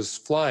as it was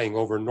flying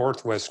over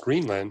northwest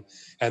Greenland,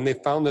 and they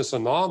found this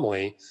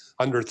anomaly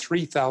under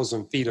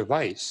 3,000 feet of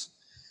ice.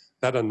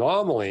 That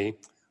anomaly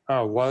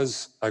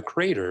was a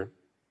crater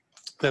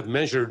that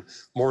measured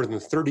more than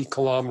 30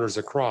 kilometers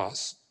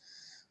across,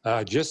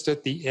 just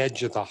at the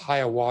edge of the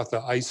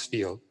Hiawatha ice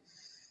field.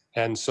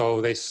 And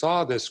so they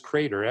saw this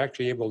crater,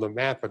 actually able to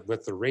map it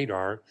with the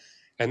radar,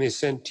 and they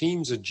sent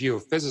teams of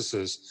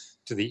geophysicists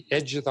to the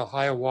edge of the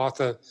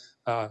Hiawatha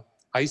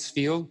ice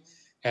field,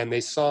 and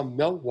they saw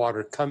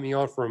meltwater coming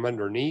out from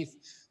underneath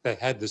that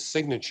had the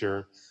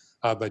signature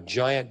of a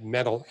giant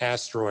metal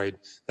asteroid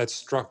that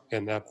struck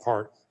in that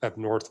part of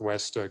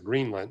northwest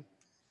Greenland.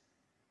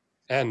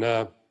 And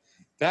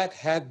that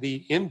had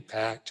the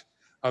impact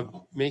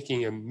of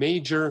making a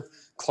major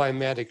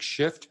climatic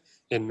shift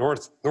in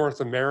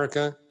North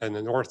America and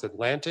the North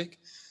Atlantic,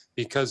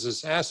 because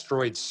this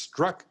asteroid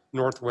struck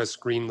northwest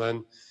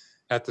Greenland.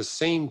 At the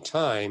same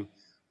time,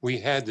 we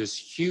had this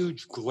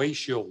huge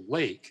glacial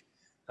lake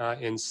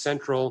in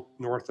central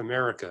North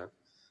America,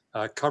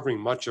 covering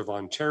much of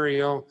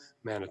Ontario,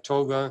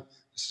 Manitoba,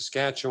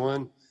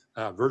 Saskatchewan,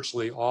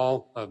 virtually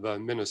all of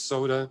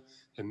Minnesota,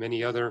 and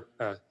many other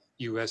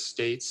US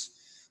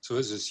states. So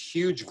there's this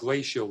huge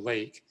glacial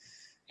lake,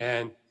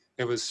 and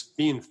it was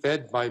being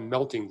fed by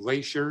melting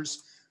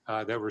glaciers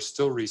that were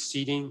still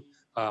receding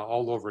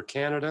all over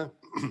Canada,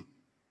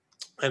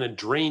 and it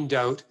drained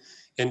out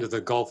into the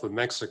Gulf of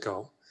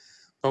Mexico.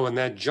 But when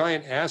that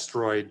giant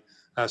asteroid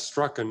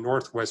struck in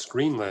northwest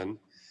Greenland,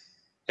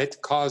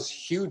 it caused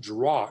huge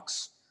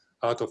rocks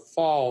to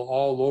fall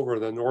all over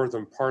the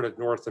northern part of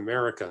North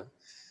America.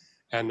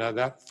 And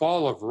that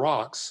fall of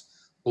rocks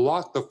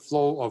blocked the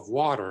flow of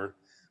water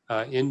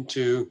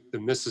into the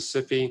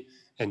Mississippi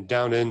and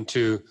down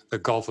into the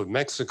Gulf of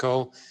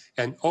Mexico,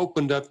 and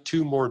opened up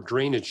 2 more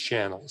drainage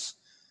channels.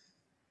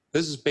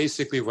 This is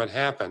basically what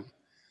happened.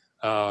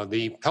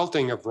 The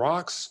pelting of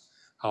rocks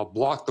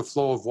blocked the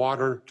flow of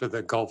water to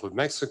the Gulf of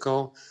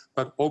Mexico,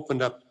 but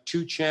opened up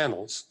 2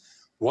 channels,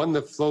 one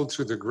that flowed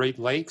through the Great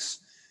Lakes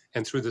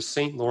and through the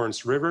St.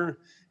 Lawrence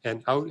River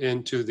and out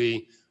into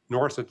the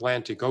North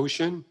Atlantic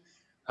Ocean.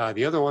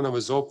 The other one that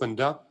was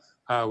opened up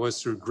was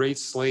through Great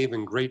Slave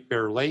and Great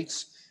Bear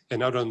Lakes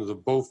and out into the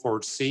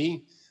Beaufort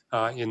Sea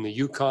in the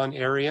Yukon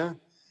area.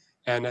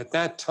 And at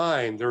that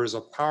time, there was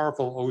a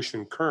powerful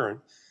ocean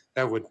current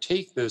that would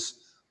take this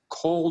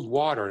cold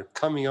water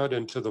coming out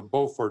into the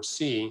Beaufort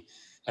Sea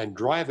and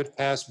drive it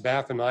past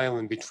Baffin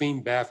Island,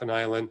 between Baffin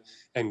Island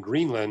and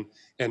Greenland,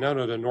 and out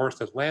of the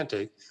North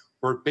Atlantic,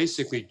 where it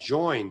basically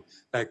joined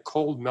that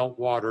cold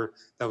meltwater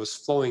that was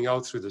flowing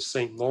out through the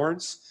St.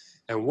 Lawrence.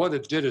 And what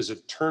it did is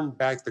it turned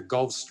back the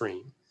Gulf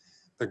Stream.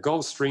 The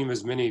Gulf Stream,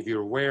 as many of you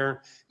are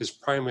aware, is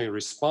primarily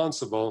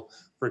responsible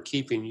for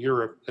keeping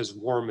Europe as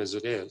warm as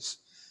it is.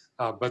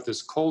 But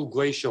this cold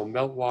glacial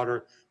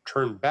meltwater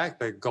turned back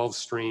that Gulf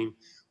Stream,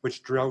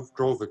 which drove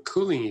a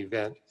cooling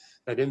event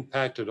that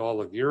impacted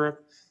all of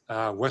Europe,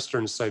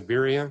 Western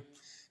Siberia.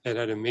 It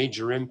had a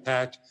major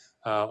impact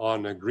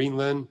on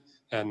Greenland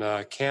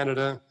and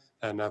Canada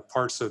and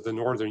parts of the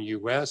northern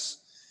US.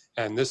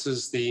 And this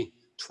is the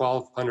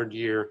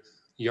 1200-year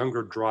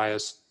Younger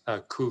Dryas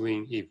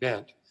cooling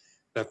event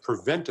that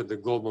prevented the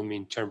global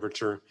mean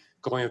temperature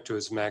going up to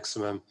its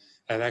maximum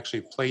and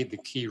actually played the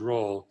key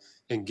role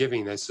in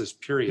giving us this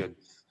period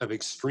of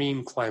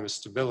extreme climate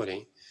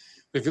stability.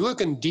 If you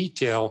look in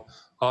detail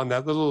on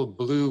that little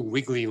blue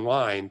wiggly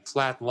line,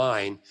 flat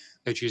line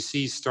that you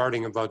see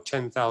starting about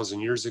 10,000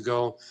 years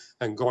ago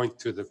and going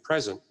through the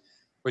present,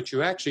 what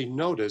you actually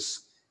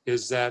notice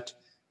is that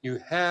you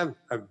have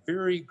a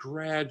very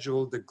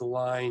gradual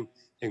decline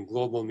in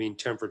global mean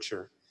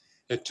temperature.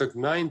 It took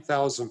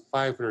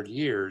 9,500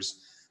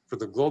 years for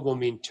the global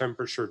mean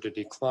temperature to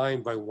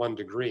decline by 1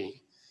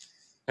 degree.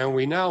 And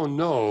we now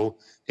know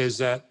is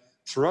that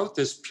throughout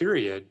this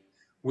period,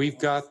 we've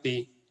got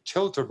the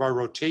tilt of our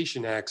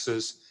rotation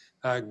axis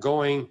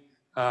going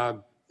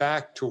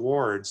back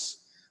towards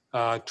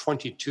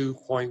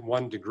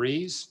 22.1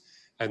 degrees.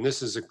 And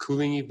this is a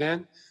cooling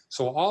event.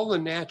 So all the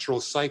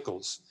natural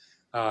cycles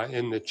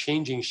in the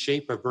changing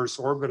shape of Earth's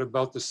orbit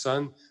about the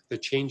sun, the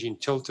changing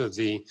tilt of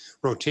the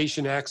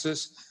rotation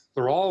axis,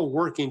 they're all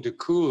working to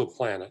cool the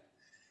planet.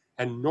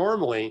 And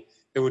normally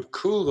it would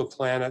cool the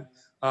planet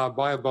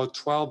by about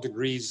 12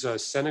 degrees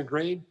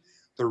centigrade.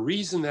 The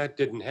reason that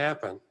didn't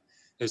happen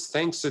is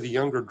thanks to the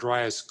Younger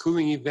Dryas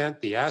cooling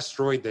event, the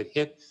asteroid that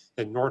hit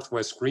in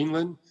northwest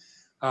Greenland,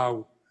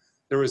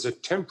 there was a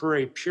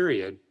temporary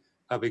period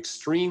of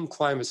extreme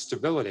climate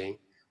stability,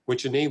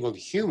 which enabled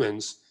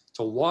humans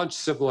to launch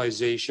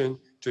civilization,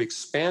 to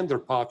expand their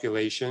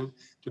population,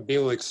 to be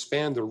able to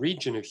expand the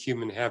region of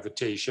human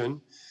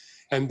habitation,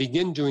 and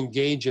begin to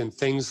engage in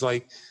things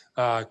like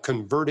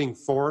converting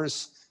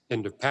forests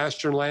into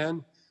pasture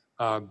land,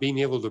 being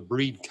able to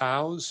breed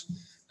cows.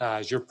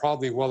 As you're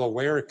probably well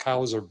aware,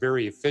 cows are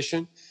very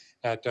efficient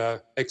at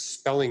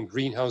expelling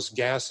greenhouse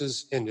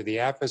gases into the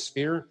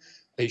atmosphere.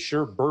 They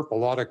sure burp a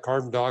lot of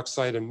carbon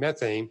dioxide and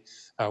methane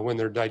when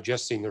they're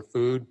digesting their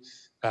food.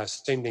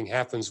 Same thing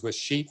happens with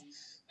sheep.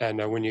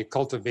 And when you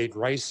cultivate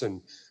rice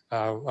and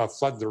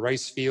flood the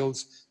rice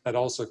fields, that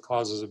also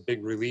causes a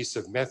big release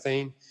of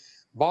methane.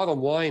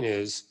 Bottom line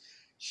is,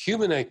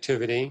 human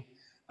activity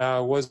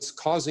was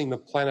causing the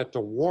planet to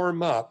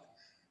warm up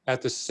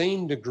at the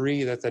same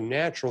degree that the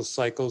natural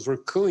cycles were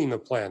cooling the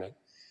planet.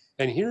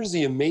 And here's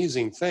the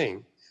amazing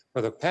thing.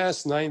 For the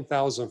past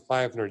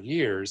 9,500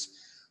 years,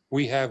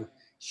 we have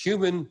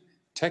human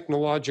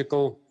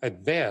technological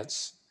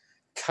advance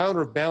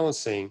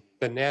counterbalancing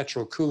the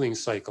natural cooling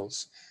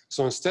cycles.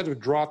 So instead of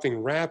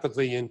dropping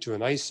rapidly into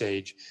an ice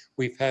age,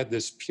 we've had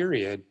this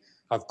period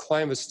of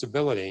climate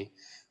stability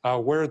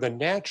where the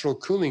natural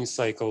cooling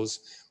cycles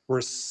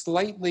were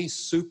slightly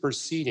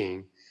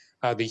superseding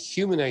the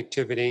human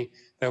activity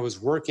that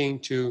was working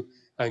to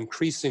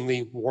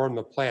increasingly warm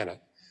the planet.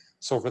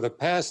 So for the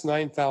past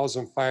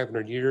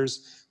 9,500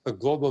 years, the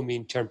global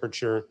mean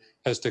temperature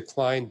has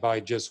declined by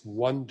just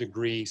 1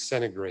 degree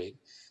centigrade,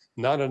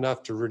 not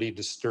enough to really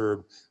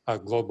disturb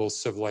global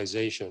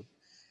civilization.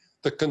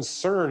 The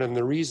concern and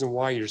the reason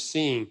why you're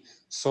seeing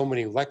so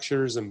many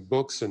lectures and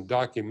books and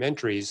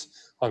documentaries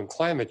on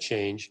climate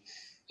change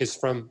is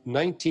from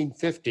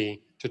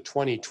 1950 to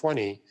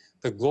 2020,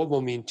 the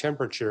global mean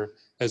temperature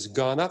has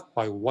gone up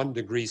by 1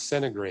 degree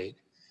centigrade.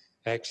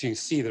 Actually, you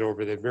see that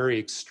over the very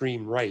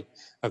extreme right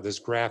of this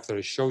graph that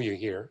I show you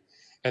here.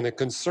 And the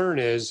concern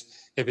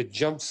is if it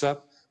jumps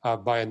up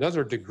by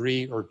another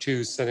degree or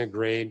 2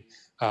 centigrade,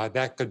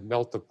 that could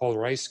melt the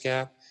polar ice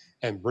cap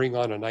and bring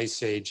on an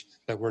ice age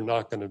that we're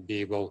not going to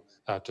be able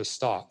to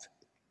stop.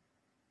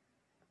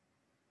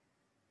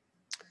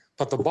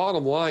 But the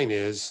bottom line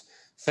is,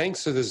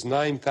 thanks to this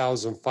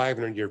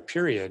 9,500 year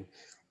period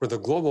where the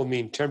global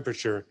mean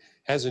temperature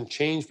hasn't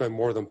changed by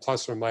more than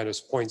plus or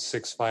minus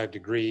 0.65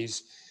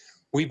 degrees,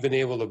 we've been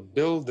able to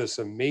build this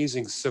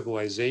amazing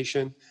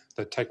civilization,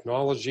 the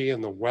technology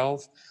and the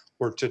wealth,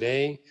 where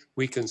today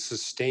we can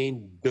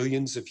sustain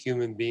billions of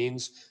human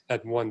beings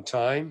at one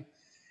time.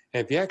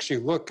 And if you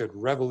actually look at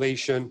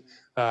Revelation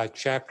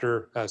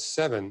chapter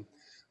 7,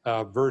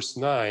 verse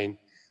 9,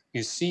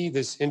 you see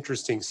this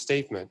interesting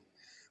statement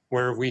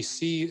where we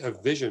see a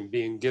vision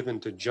being given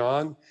to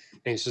John.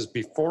 And he says,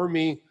 "Before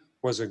me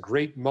was a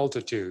great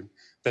multitude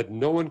that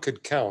no one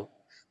could count,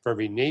 for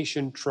every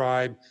nation,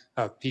 tribe,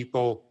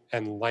 people,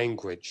 and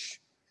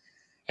language."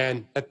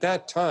 And at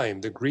that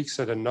time, the Greeks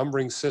had a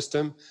numbering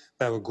system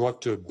that would go up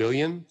to 1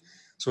 billion.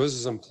 So this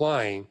is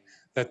implying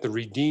that the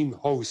redeemed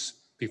hosts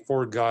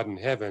before God in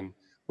heaven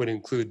would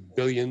include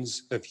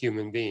billions of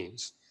human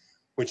beings,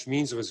 which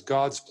means it was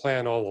God's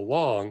plan all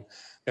along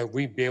that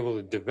we'd be able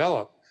to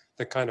develop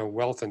the kind of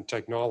wealth and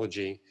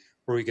technology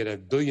where we could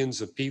have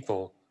billions of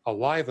people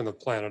alive on the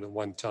planet at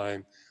one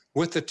time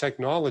with the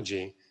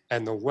technology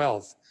and the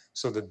wealth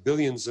so that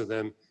billions of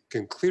them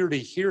can clearly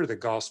hear the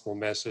gospel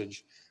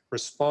message,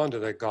 respond to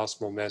that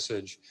gospel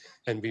message,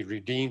 and be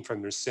redeemed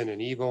from their sin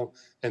and evil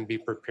and be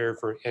prepared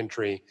for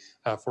entry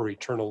for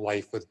eternal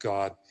life with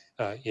God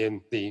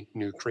in the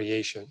new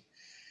creation.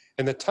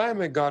 And the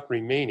time I got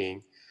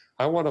remaining,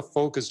 I want to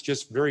focus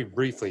just very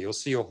briefly. You'll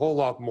see a whole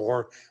lot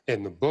more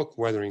in the book,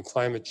 Weathering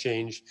Climate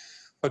Change,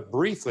 but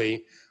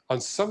briefly on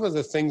some of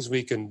the things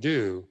we can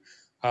do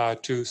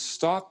to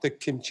stop the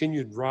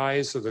continued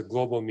rise of the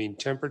global mean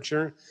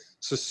temperature,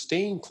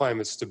 sustain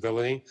climate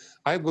stability.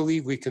 I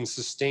believe we can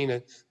sustain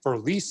it for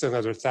at least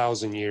another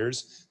 1,000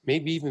 years,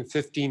 maybe even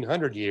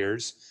 1,500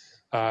 years.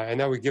 And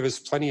that would give us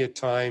plenty of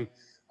time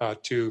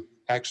to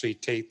actually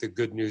take the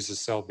good news of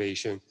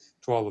salvation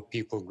to all the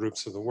people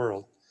groups of the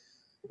world.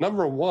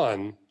 Number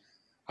one,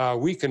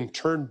 we can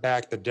turn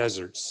back the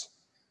deserts.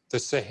 The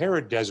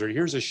Sahara Desert,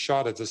 here's a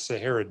shot of the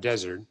Sahara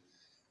Desert.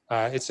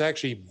 It's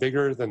actually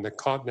bigger than the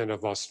continent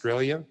of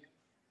Australia.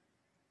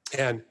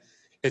 And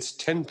it's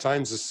 10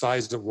 times the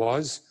size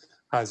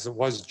as it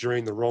was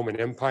during the Roman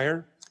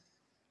Empire.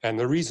 And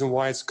the reason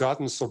why it's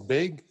gotten so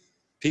big,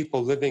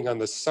 people living on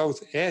the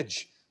south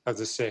edge of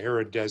the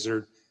Sahara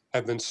Desert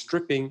have been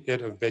stripping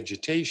it of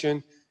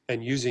vegetation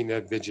and using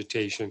that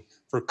vegetation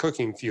for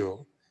cooking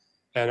fuel.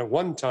 And at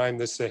one time,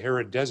 the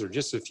Sahara Desert,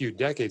 just a few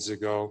decades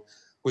ago,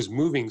 was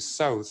moving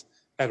south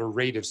at a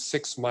rate of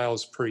 6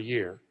 miles per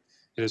year.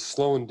 It has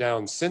slowed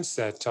down since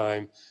that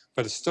time,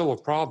 but it's still a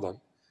problem.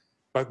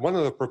 But one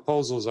of the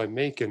proposals I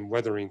make in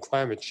Weathering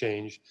Climate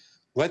Change,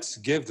 let's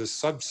give the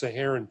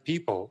sub-Saharan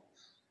people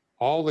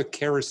all the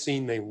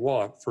kerosene they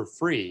want for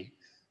free,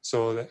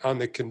 so that on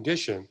the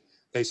condition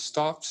they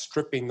stop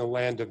stripping the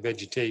land of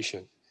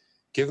vegetation.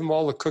 Give them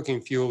all the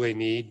cooking fuel they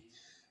need,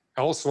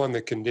 also on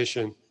the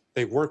condition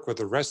they work with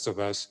the rest of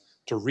us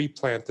to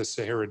replant the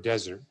Sahara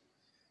Desert.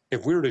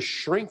 If we were to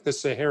shrink the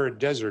Sahara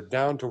Desert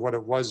down to what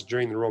it was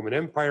during the Roman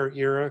Empire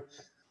era,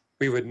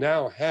 we would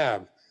now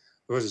have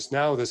what is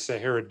now the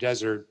Sahara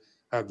Desert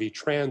be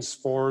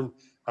transformed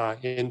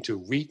into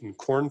wheat and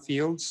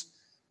cornfields.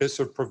 This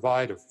would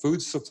provide a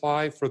food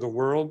supply for the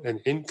world, an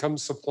income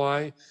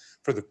supply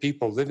for the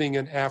people living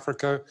in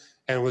Africa,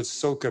 and would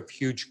soak up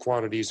huge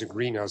quantities of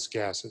greenhouse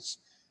gases.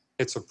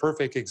 It's a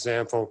perfect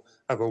example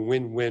of a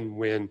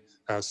win-win-win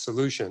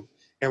solution,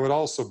 and would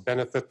also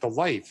benefit the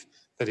life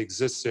that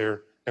exists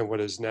there in what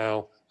is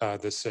now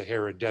the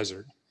Sahara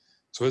Desert.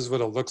 So this is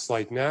what it looks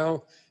like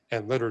now,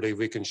 and literally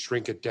we can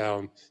shrink it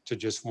down to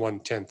just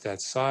 1/10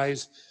 that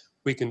size.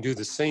 We can do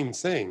the same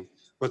thing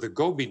with the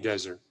Gobi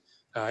Desert.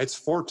 It's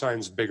 4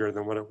 times bigger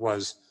than what it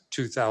was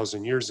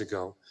 2,000 years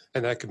ago,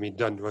 and that can be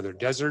done to other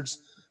deserts.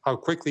 How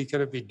quickly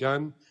can it be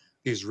done?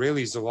 The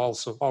Israelis have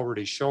also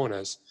already shown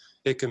us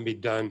it can be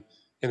done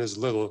in as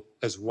little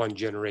as 1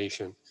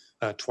 generation,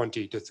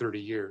 20 to 30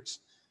 years.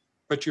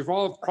 But you've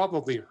all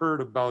probably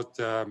heard about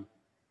the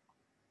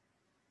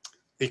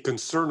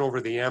concern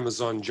over the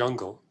Amazon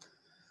jungle,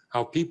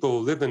 how people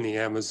who live in the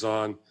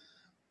Amazon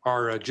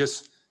are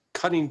just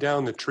cutting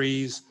down the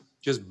trees,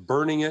 just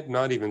burning it,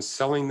 not even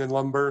selling the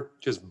lumber,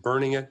 just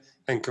burning it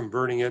and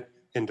converting it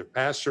into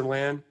pasture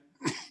land.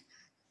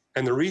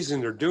 And the reason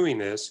they're doing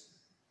this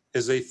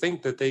is they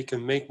think that they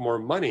can make more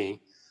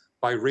money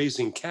by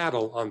raising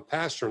cattle on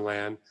pasture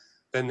land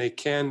than they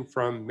can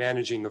from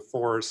managing the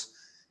forest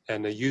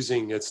and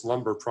using its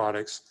lumber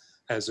products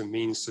as a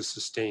means to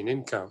sustain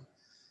income.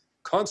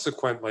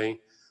 Consequently,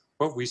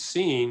 what we've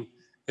seen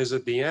is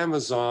that the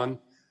Amazon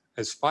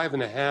has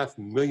 5.5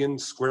 million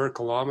square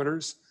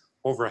kilometers,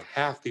 over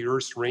half the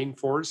Earth's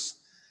rainforest.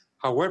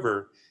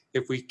 However,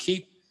 if we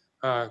keep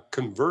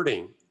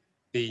converting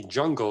the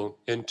jungle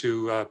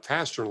into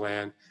pasture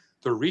land,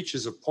 there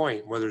reaches a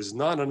point where there's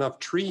not enough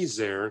trees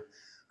there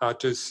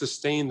to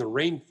sustain the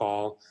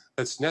rainfall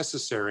that's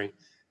necessary.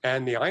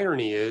 And the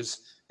irony is,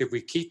 if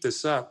we keep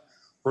this up,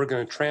 we're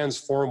going to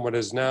transform what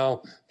is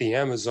now the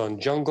Amazon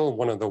jungle,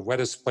 one of the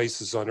wettest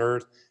places on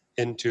Earth,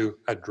 into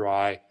a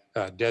dry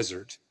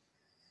desert.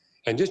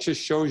 And this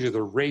just shows you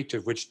the rate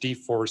at which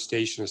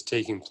deforestation is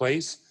taking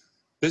place.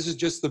 This is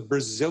just the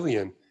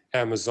Brazilian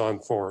Amazon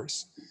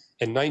forest.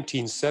 In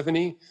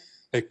 1970,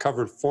 it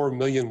covered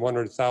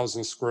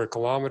 4,100,000 square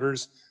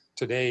kilometers.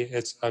 Today,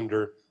 it's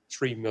under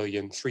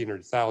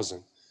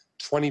 3,300,000.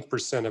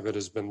 20% of it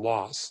has been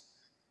lost.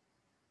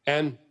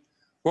 And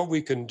what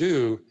we can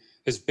do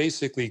is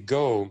basically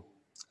go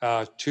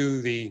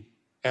to the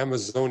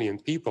Amazonian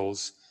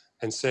peoples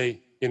and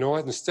say, you know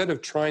what, instead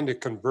of trying to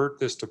convert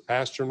this to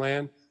pasture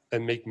land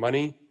and make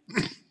money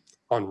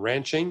on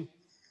ranching,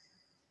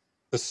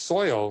 the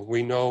soil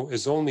we know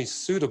is only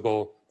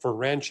suitable for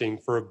ranching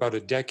for about a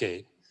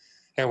decade.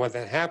 And when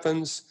that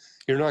happens,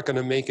 you're not going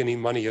to make any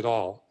money at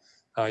all.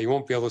 You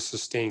won't be able to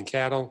sustain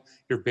cattle.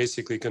 You're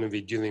basically going to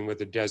be dealing with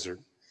the desert.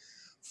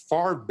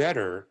 Far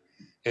better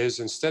is,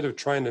 instead of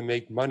trying to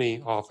make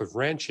money off of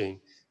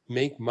ranching,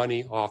 make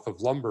money off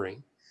of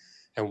lumbering.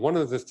 And one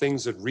of the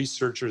things that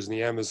researchers in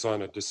the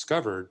Amazon have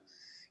discovered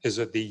is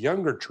that the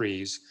younger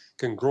trees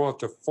can grow up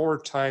to 4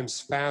 times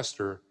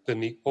faster than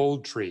the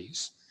old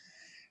trees.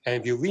 And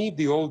if you leave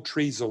the old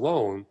trees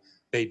alone,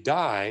 they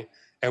die.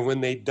 And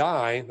when they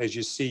die, as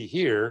you see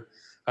here,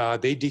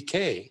 they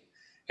decay.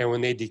 And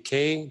when they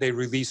decay, they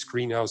release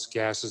greenhouse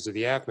gases to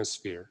the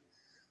atmosphere.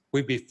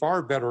 We'd be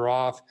far better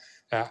off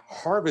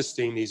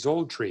harvesting these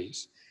old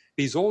trees.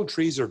 These old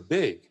trees are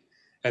big.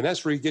 And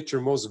that's where you get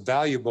your most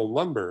valuable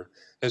lumber,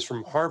 is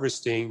from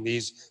harvesting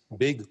these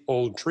big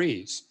old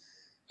trees.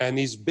 And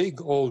these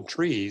big old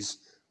trees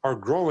are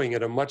growing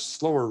at a much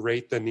slower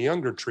rate than the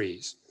younger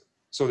trees.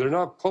 So they're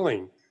not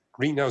pulling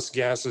greenhouse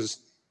gases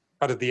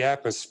out of the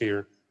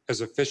atmosphere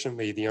as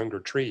efficiently the younger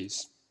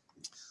trees.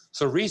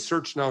 So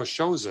research now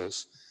shows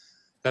us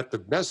that the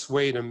best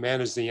way to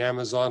manage the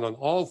Amazon on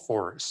all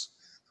forests,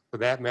 for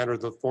that matter,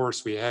 the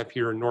forests we have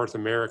here in North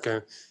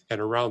America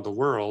and around the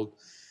world,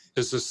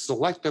 is to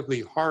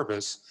selectively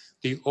harvest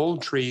the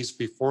old trees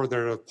before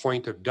they're at a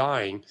point of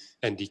dying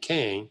and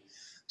decaying,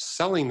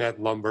 selling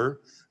that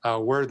lumber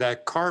where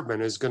that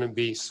carbon is going to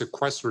be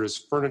sequestered as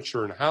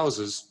furniture and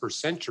houses for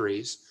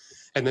centuries,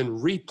 and then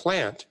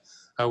replant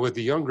with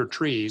the younger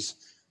trees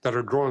that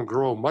are going to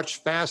grow much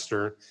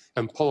faster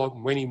and pull up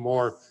many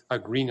more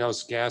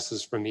greenhouse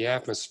gases from the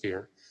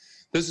atmosphere.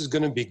 This is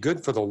going to be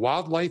good for the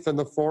wildlife in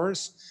the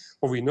forest.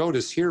 What we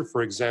notice here,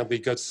 for example,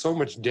 you got so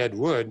much dead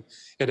wood,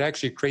 it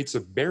actually creates a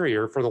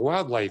barrier for the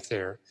wildlife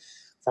there.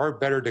 Far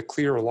better to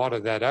clear a lot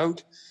of that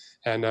out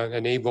and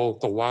enable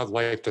the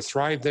wildlife to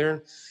thrive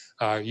there.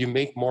 You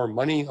make more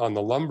money on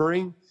the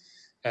lumbering,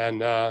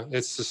 and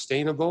it's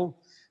sustainable,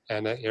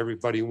 and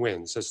everybody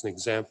wins. That's an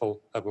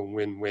example of a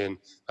win-win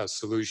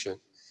solution.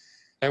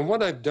 And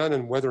what I've done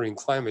in weathering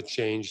climate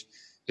change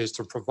is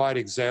to provide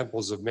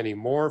examples of many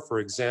more. For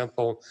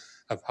example,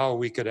 of how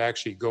we could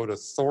actually go to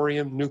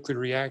thorium nuclear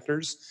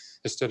reactors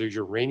instead of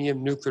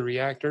uranium nuclear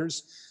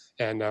reactors.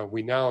 And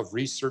we now have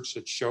research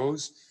that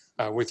shows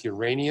with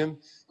uranium,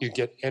 you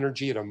get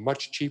energy at a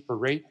much cheaper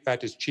rate. In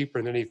fact, it's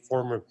cheaper than any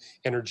form of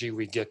energy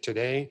we get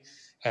today.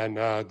 And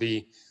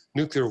the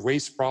nuclear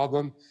waste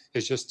problem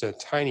is just a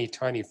tiny,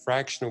 tiny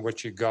fraction of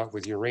what you got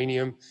with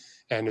uranium.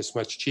 And it's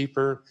much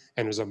cheaper,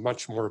 and there's a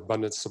much more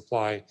abundant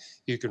supply.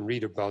 You can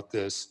read about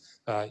this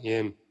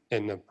in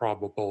the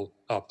Probable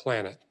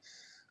Planet.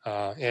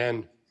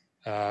 Again,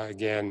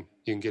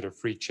 you can get a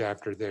free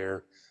chapter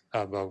there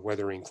about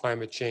weathering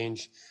climate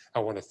change. I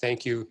want to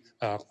thank you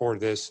for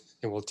this,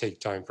 and we'll take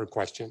time for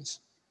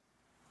questions.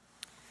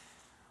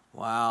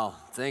 Wow.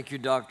 Thank you,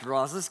 Dr.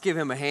 Ross. Let's give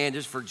him a hand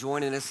just for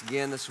joining us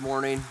again this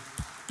morning.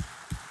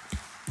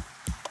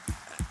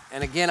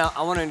 And again,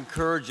 I want to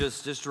encourage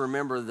us just to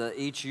remember that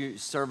each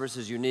service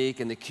is unique,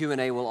 and the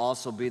Q&A will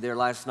also be there.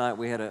 Last night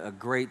we had a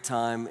great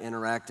time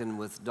interacting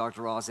with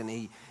Dr. Ross, and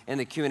in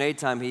the Q&A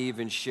time, he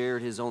even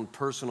shared his own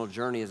personal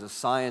journey as a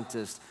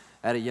scientist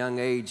at a young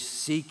age,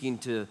 seeking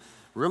to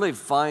really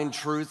find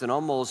truth and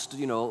almost, I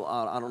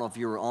don't know if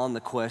you were on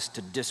the quest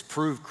to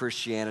disprove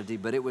Christianity,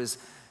 but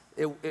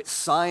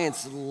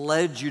science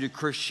led you to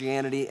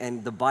Christianity,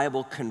 and the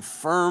Bible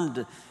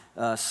confirmed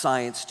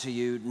science to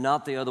you,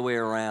 not the other way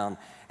around.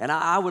 And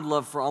I would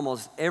love for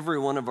almost every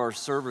one of our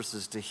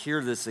services to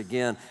hear this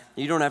again.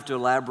 You don't have to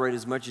elaborate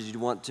as much as you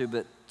want to,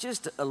 but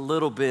just a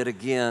little bit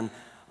again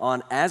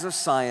on, as a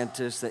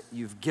scientist, that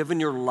you've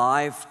given your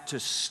life to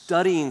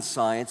studying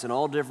science in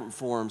all different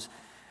forms,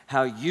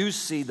 how you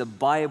see the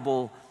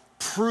Bible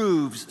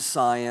proves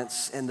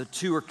science and the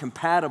two are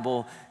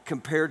compatible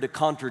compared to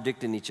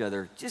contradicting each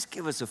other. Just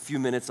give us a few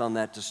minutes on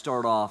that to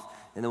start off,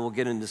 and then we'll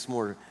get into some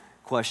more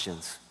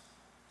questions.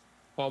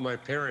 Well, my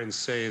parents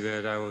say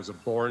that I was a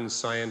born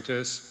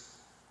scientist.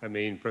 I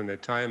mean, from the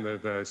time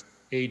of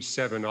age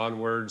 7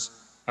 onwards,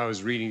 I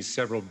was reading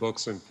several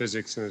books on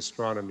physics and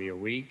astronomy a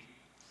week.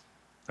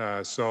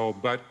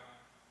 But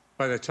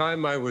by the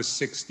time I was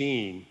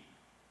 16,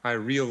 I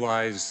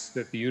realized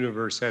that the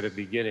universe had a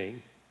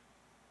beginning.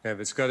 And if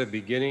it's got a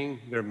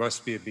beginning, there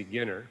must be a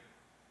beginner.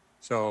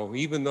 So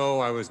even though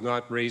I was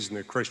not raised in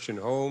a Christian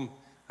home,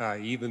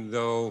 even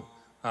though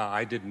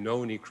I didn't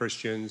know any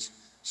Christians,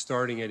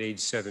 starting at age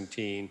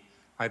 17,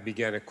 I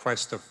began a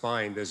quest to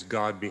find this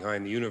God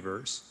behind the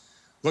universe.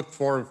 Looked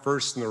for him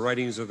first in the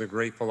writings of the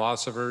great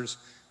philosophers,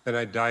 then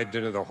I dived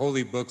into the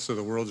holy books of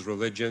the world's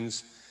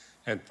religions,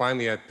 and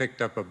finally I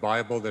picked up a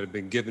Bible that had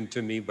been given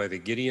to me by the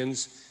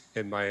Gideons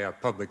in my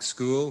public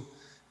school,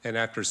 and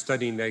after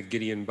studying that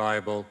Gideon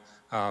Bible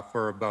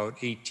for about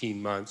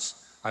 18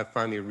 months, I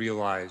finally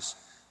realized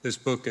this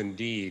book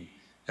indeed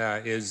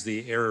is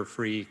the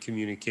error-free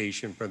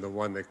communication from the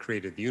one that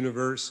created the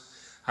universe.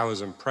 I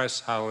was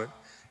impressed how it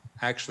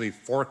actually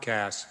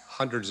forecasts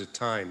hundreds of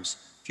times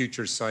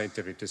future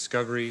scientific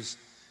discoveries.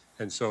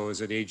 And so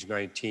as at age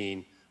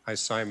 19, I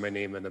signed my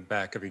name on the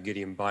back of a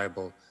Gideon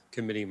Bible,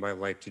 committing my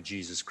life to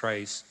Jesus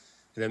Christ,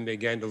 and then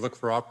began to look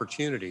for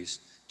opportunities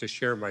to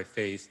share my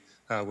faith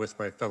with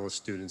my fellow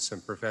students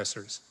and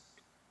professors.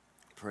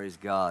 Praise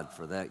God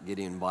for that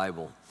Gideon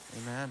Bible.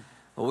 Amen.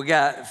 Well, we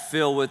got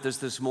Phil with us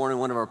this morning,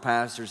 one of our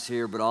pastors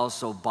here, but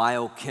also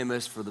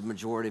biochemist for the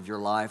majority of your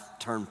life,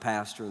 turned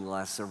pastor in the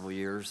last several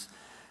years.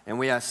 And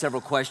we have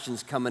several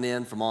questions coming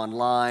in from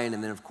online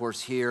and then, of course,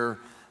 here.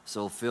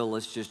 So, Phil,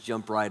 let's just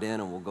jump right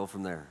in and we'll go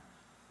from there.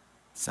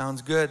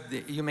 Sounds good.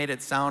 You made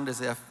it sound as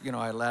if,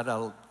 I led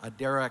a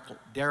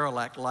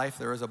derelict life.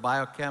 There was a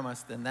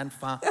biochemist, and then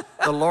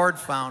the Lord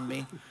found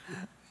me.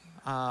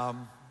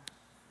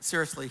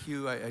 Seriously,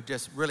 Hugh, I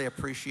just really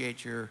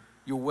appreciate your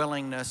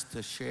willingness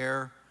to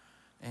share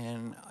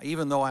And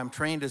even though I'm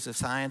trained as a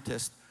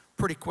scientist,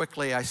 pretty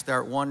quickly I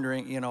start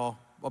wondering, you know,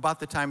 about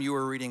the time you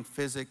were reading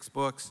physics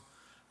books,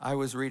 I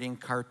was reading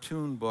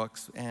cartoon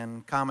books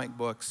and comic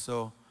books.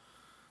 So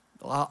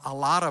a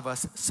lot of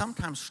us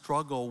sometimes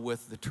struggle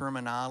with the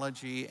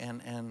terminology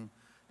and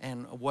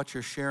what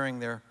you're sharing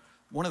there.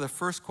 One of the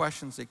first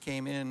questions that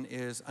came in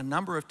is, a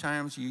number of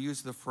times you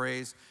use the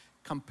phrase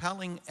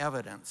compelling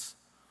evidence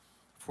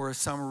for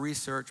some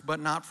research,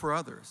 but not for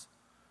others.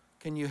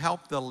 Can you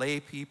help the lay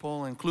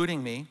people,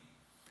 including me,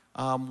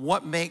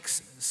 what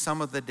makes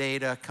some of the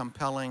data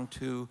compelling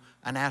to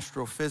an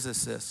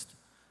astrophysicist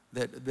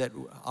that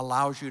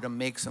allows you to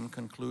make some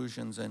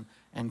conclusions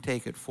and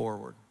take it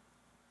forward?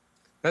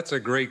 That's a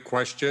great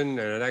question, and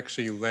it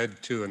actually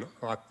led to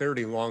a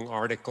fairly long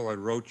article I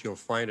wrote. You'll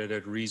find it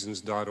at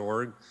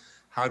reasons.org,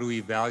 How to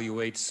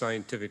Evaluate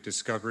Scientific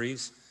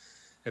Discoveries.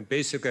 And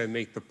basically I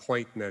make the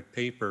point in that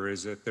paper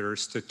is that there are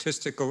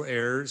statistical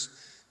errors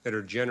that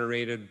are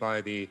generated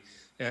by the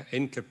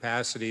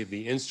incapacity of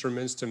the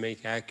instruments to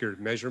make accurate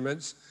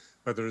measurements,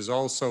 but there's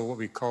also what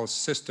we call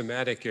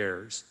systematic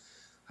errors,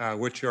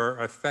 which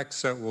are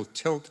effects that will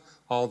tilt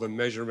all the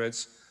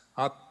measurements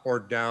up or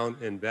down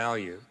in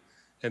value.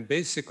 And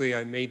basically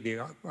I made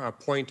the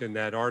point in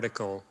that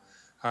article,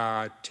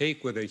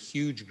 take with a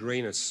huge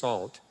grain of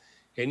salt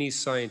any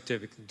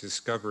scientific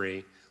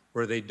discovery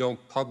where they don't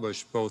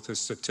publish both the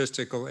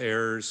statistical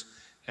errors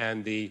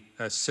and the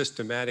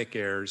systematic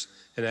errors,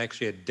 and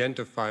actually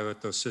identify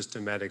what those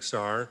systematics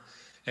are,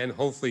 and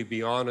hopefully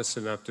be honest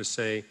enough to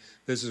say,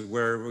 this is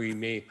where we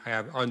may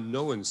have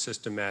unknown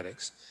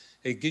systematics.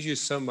 It gives you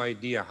some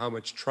idea how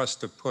much trust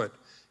to put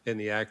in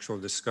the actual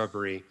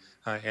discovery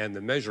and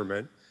the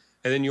measurement.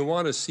 And then you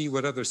want to see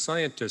what other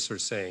scientists are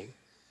saying.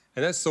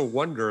 And that's the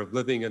wonder of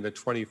living in the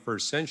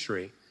 21st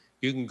century.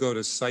 You can go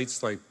to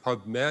sites like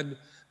PubMed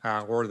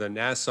or the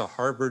NASA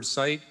Harvard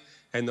site,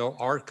 and they'll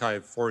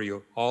archive for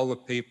you all the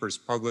papers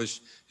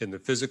published in the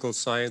physical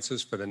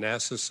sciences for the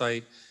NASA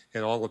site,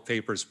 and all the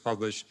papers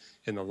published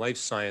in the life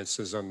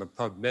sciences on the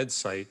PubMed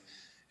site.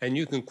 And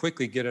you can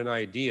quickly get an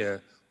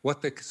idea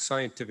what the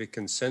scientific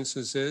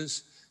consensus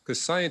is,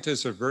 because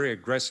scientists are very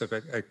aggressive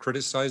at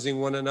criticizing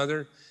one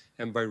another,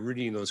 and by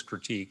reading those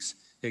critiques,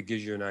 it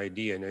gives you an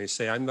idea. And they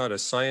say, I'm not a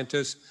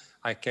scientist,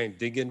 I can't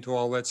dig into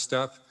all that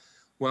stuff.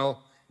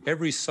 Well,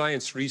 every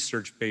science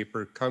research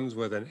paper comes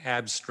with an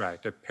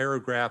abstract, a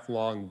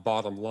paragraph-long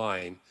bottom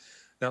line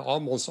that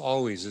almost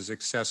always is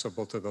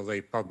accessible to the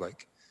lay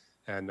public.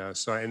 And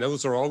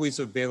those are always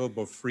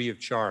available free of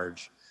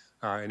charge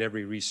in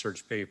every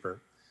research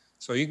paper.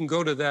 So you can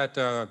go to that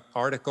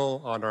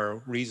article on our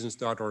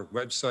reasons.org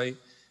website,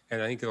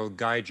 and I think it'll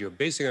guide you.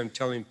 Basically, I'm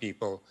telling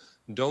people,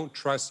 don't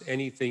trust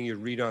anything you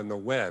read on the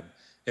web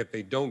if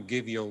they don't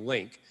give you a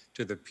link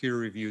to the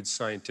peer-reviewed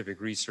scientific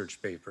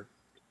research paper.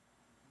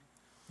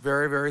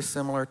 Very, very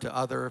similar to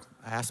other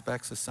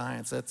aspects of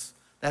science.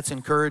 That's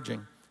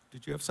encouraging.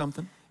 Did you have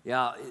something?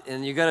 Yeah,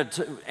 and you got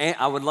to.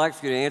 I would like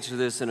for you to answer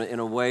this in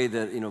a way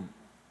that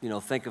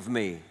think of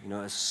me,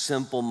 as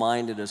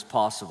simple-minded as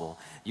possible.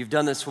 You've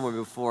done this for me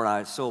before, and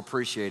I so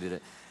appreciated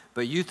it.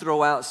 But you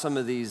throw out some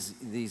of these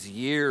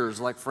years,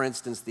 like for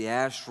instance, the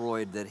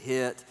asteroid that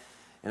hit,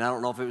 and I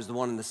don't know if it was the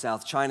one in the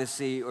South China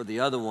Sea or the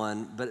other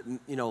one, but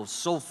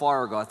so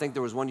far ago. I think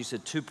there was one you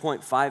said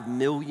 2.5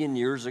 million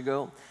years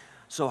ago.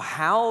 So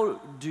how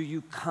do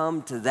you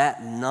come to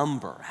that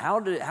number?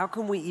 How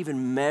can we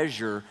even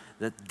measure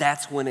that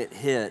that's when it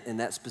hit in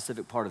that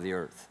specific part of the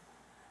earth?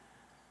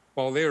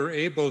 Well, they were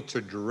able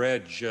to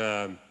dredge,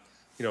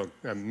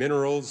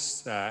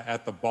 minerals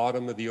at the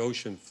bottom of the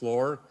ocean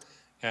floor,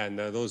 and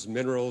those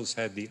minerals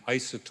had the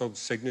isotope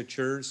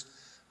signatures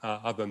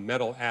of a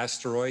metal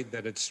asteroid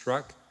that had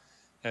struck,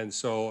 and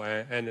so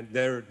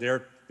they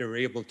were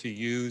able to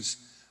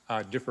use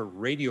different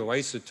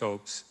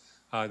radioisotopes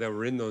that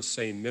were in those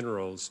same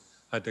minerals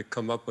to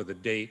come up with a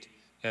date.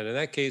 And in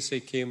that case, they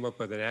came up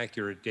with an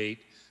accurate date,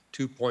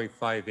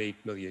 2.58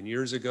 million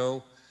years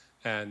ago.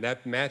 And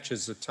that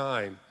matches the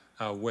time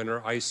when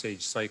our ice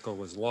age cycle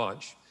was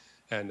launched.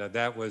 And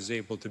that was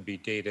able to be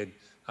dated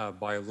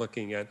by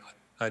looking at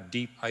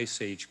deep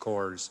ice age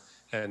cores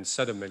and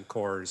sediment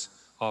cores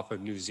off of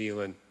New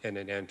Zealand and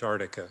in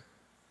Antarctica.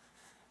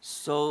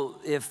 So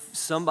if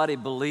somebody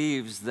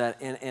believes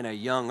that in a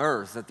young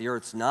Earth, that the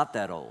Earth's not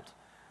that old,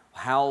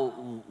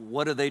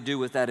 what do they do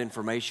with that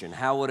information?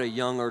 How would a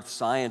young Earth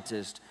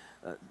scientist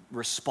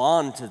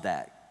respond to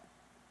that?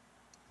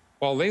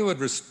 Well, they would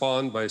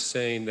respond by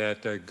saying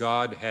that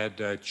God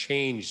had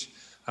changed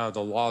the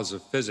laws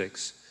of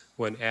physics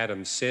when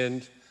Adam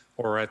sinned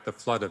or at the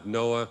flood of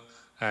Noah.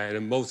 And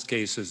in most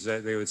cases,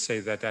 they would say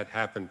that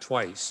happened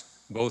twice,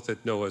 both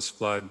at Noah's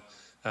flood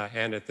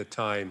and at the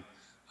time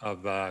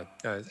of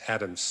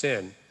Adam's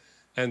sin.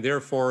 And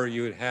therefore,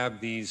 you would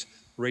have these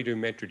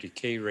radiometric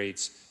decay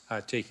rates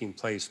taking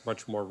place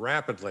much more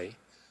rapidly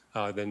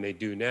than they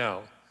do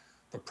now.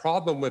 The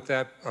problem with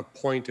that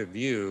point of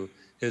view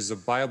is the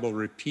Bible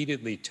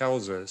repeatedly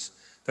tells us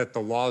that the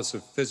laws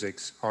of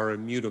physics are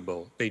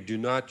immutable. They do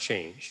not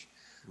change.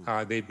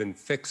 They've been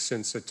fixed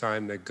since the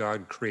time that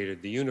God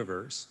created the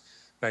universe.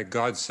 That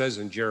God says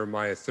in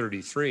Jeremiah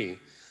 33,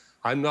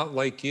 I'm not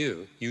like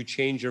you. You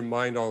change your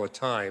mind all the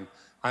time.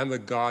 I'm a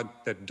God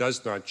that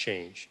does not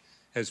change.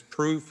 As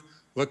proof,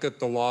 look at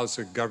the laws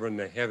that govern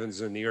the heavens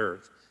and the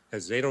earth.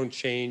 As they don't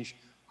change,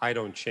 I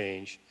don't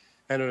change.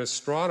 And in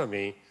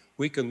astronomy,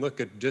 we can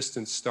look at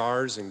distant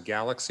stars and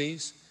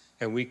galaxies,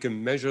 and we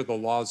can measure the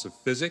laws of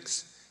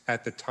physics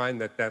at the time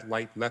that that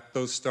light left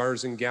those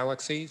stars and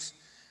galaxies.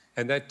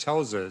 And that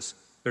tells us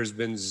there's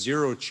been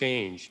zero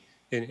change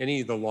in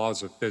any of the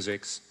laws of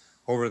physics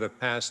over the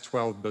past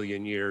 12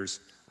 billion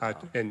years,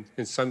 and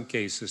in some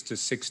cases to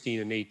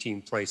 16 and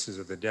 18 places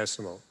of the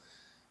decimal.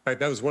 In fact,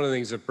 that was one of the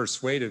things that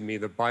persuaded me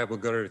the Bible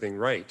got everything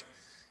right,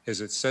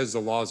 is it says the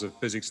laws of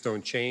physics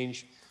don't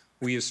change.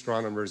 We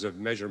astronomers have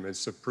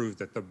measurements that prove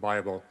that the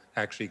Bible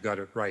actually got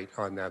it right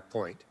on that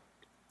point.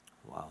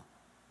 Wow.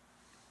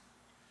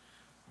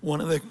 One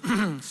of the,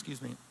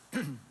 excuse me,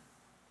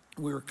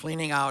 we were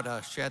cleaning out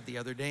a shed the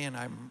other day, and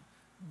I'm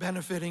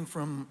benefiting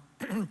from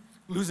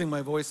losing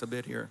my voice a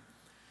bit here.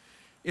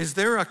 Is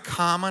there a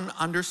common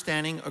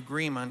understanding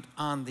agreement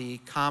on the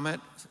comet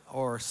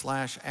or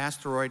 /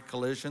 asteroid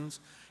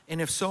collisions?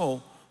 And if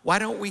so, why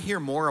don't we hear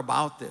more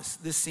about this?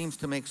 This seems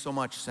to make so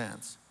much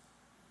sense.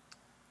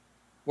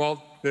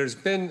 Well, there's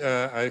been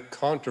a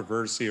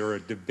controversy or a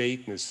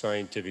debate in the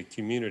scientific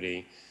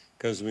community,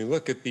 because when we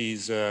look at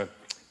these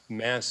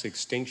mass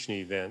extinction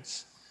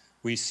events,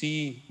 we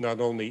see not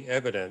only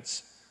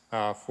evidence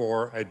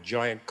for a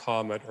giant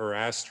comet or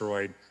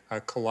asteroid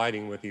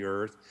colliding with the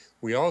Earth,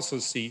 we also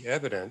see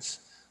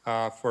evidence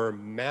for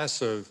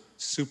massive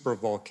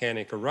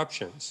supervolcanic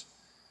eruptions.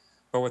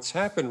 But what's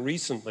happened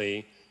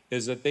recently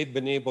is that they've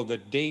been able to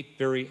date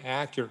very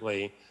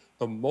accurately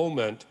the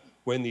moment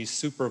when these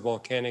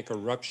supervolcanic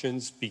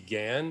eruptions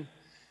began,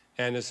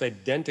 and it's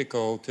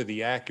identical to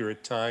the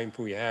accurate time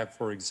we have,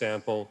 for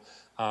example,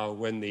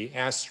 when the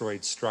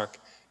asteroid struck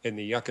in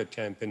the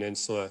Yucatan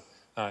Peninsula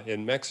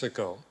in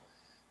Mexico.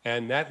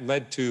 And that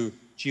led to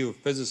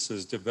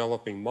geophysicists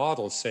developing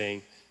models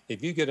saying,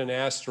 if you get an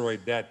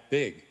asteroid that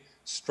big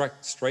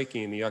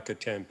striking in the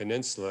Yucatan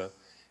Peninsula,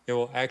 it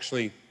will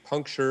actually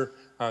puncture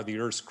the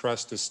Earth's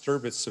crust,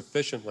 disturb it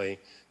sufficiently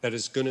that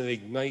it's going to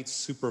ignite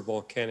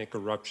supervolcanic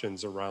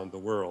eruptions around the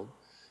world.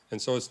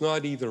 And so it's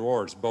not either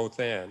or, it's both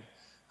and.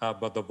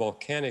 But the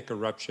volcanic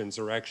eruptions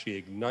are actually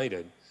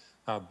ignited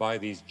by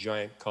these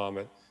giant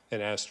comet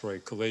and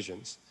asteroid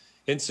collisions.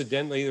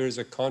 Incidentally, there's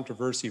a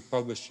controversy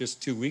published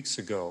just 2 weeks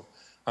ago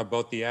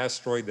about the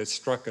asteroid that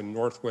struck in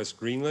northwest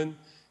Greenland,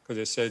 because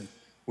they said,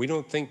 we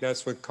don't think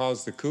that's what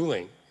caused the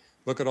cooling.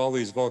 Look at all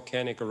these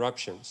volcanic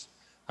eruptions.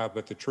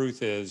 But the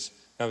truth is,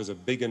 that was a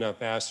big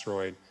enough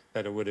asteroid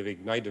that it would have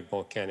ignited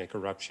volcanic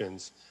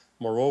eruptions.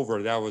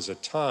 Moreover, that was a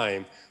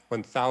time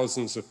when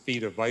thousands of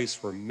feet of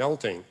ice were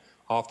melting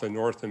off the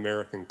North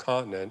American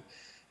continent,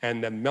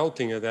 and the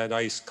melting of that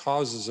ice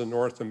causes the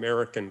North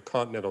American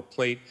continental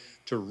plate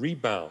to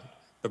rebound,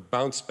 to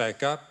bounce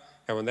back up,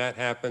 and when that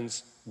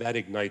happens, that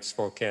ignites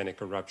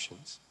volcanic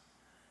eruptions.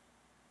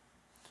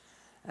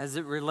 As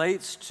it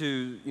relates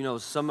to,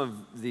 some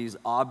of these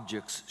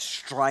objects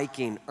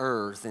striking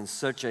Earth in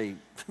such a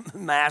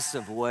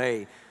massive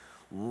way,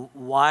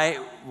 why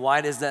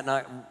is that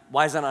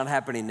not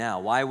happening now?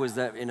 Why was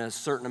that in a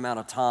certain amount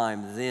of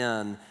time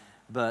then,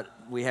 but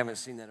we haven't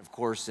seen that, of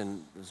course,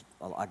 in,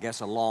 I guess,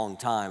 a long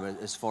time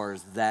as far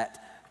as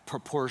that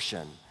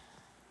proportion?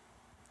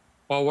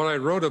 Well, what I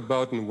wrote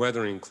about in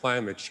weathering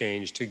climate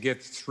change, to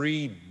get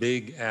 3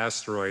 big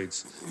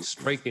asteroids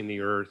striking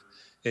the Earth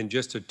in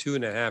just a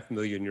 2.5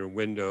 million year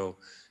window,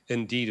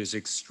 indeed is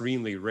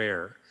extremely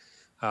rare.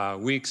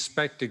 We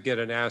expect to get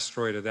an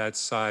asteroid of that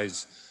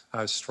size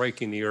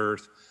striking the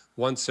Earth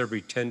once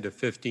every 10 to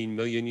 15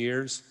 million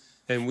years,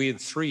 and we had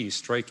 3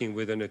 striking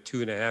within a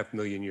 2.5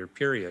 million year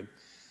period.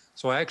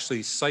 So I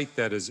actually cite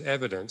that as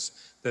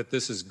evidence that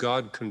this is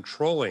God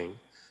controlling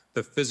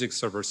the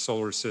physics of our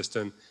solar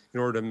system in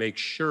order to make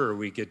sure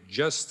we get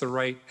just the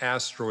right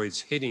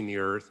asteroids hitting the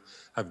Earth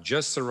of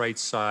just the right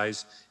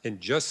size, in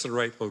just the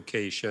right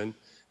location,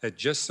 at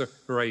just the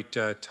right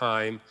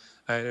time,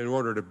 in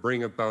order to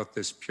bring about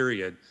this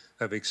period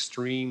of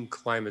extreme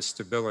climate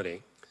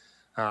stability.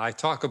 I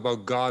talk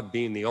about God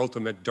being the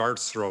ultimate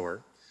darts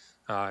thrower,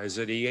 is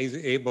that he is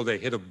able to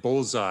hit a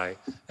bullseye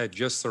at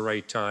just the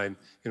right time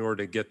in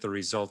order to get the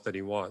result that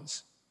he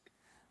wants.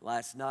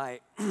 Last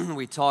night,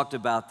 we talked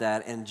about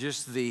that and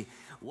just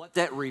what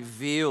that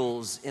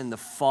reveals in the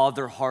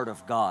Father heart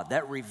of God.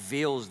 That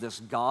reveals this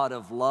God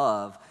of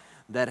love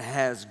that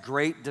has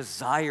great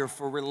desire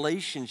for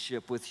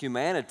relationship with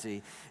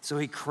humanity. So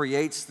he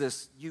creates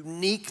this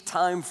unique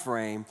time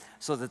frame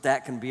so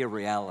that can be a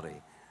reality.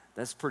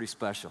 That's pretty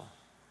special.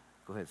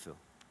 Go ahead, Phil.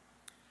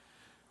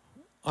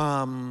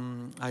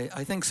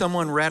 I think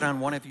someone read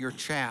on one of your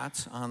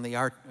chats on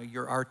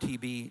your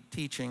RTB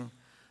teaching,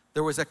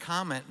 there was a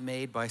comment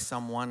made by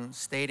someone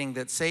stating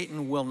that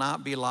Satan will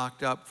not be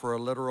locked up for a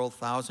literal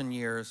 1,000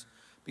 years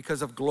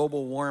because of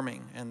global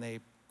warming, and they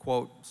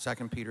quote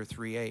 2 Peter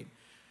 3:8.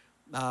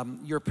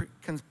 Your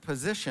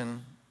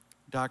position,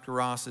 Dr.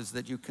 Ross, is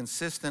that you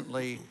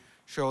consistently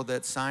show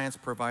that science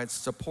provides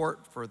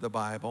support for the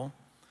Bible.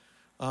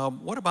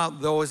 What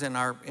about those in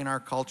our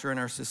culture, in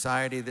our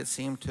society, that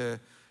seem to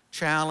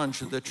challenge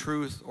the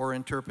truth or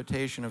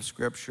interpretation of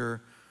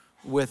Scripture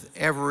with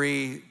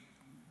every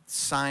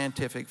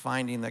scientific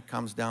finding that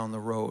comes down the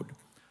road?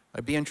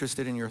 I'd be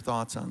interested in your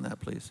thoughts on that,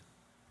 please.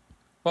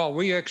 Well,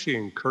 we actually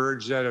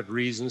encourage that at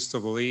Reasons to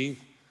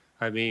Believe.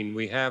 I mean,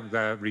 we have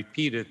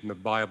repeated in the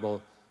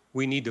Bible,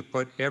 we need to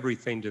put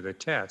everything to the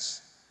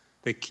test.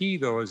 The key,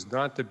 though, is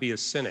not to be a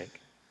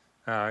cynic.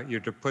 You're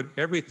to put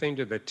everything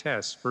to the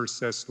test. 1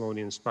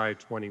 Thessalonians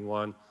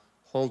 5:21,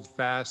 hold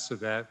fast to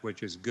that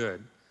which is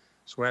good.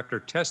 So after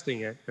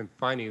testing it and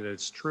finding that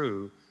it's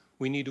true,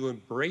 we need to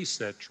embrace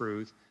that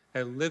truth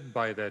and live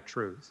by that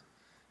truth.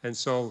 And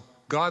so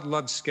God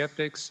loves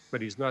skeptics,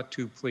 but he's not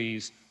too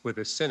pleased with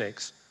the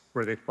cynics,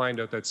 where they find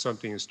out that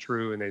something is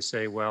true and they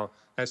say, well,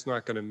 that's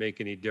not going to make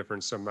any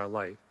difference in my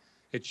life.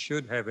 It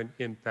should have an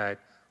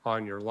impact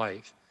on your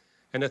life.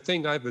 And the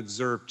thing I've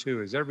observed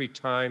too is every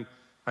time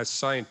a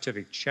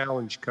scientific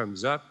challenge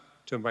comes up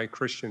to my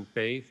Christian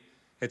faith,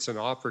 it's an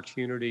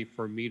opportunity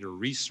for me to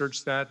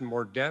research that in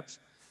more depth.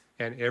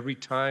 And every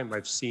time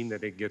I've seen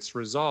that it gets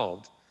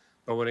resolved.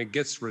 But when it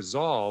gets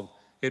resolved,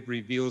 it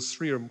reveals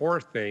 3 or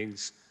more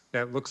things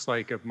that looks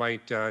like it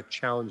might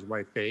challenge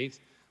my faith,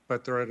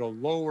 but they're at a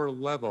lower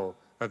level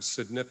of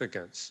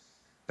significance.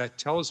 That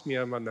tells me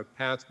I'm on the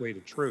pathway to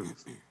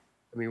truth.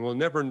 I mean, we'll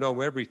never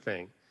know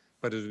everything,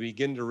 but as we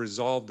begin to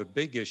resolve the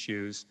big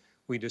issues,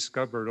 we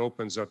discover it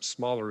opens up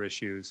smaller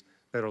issues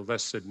that are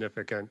less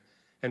significant.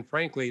 And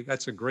frankly,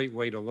 that's a great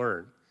way to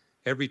learn.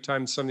 Every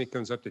time something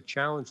comes up to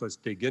challenge, let's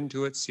dig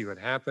into it, see what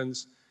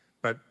happens.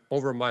 But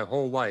over my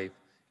whole life,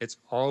 it's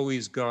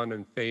always gone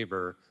in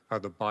favor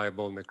of the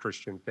Bible and the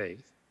Christian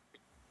faith.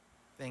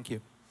 Thank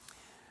you.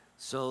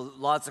 So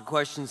lots of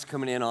questions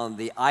coming in on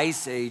the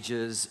ice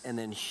ages and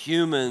then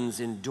humans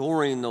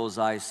enduring those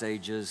ice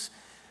ages.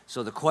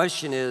 So the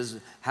question is,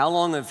 how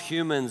long have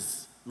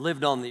humans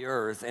lived on the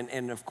earth?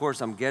 And of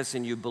course, I'm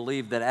guessing you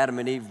believe that Adam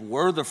and Eve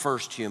were the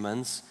first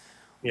humans.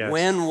 Yes.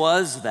 When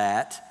was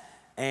that?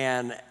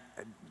 And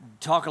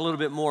talk a little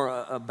bit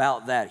more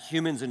about that,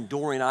 humans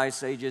enduring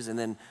ice ages, and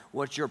then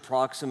what's your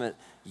approximate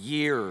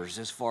years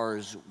as far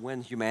as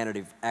when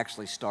humanity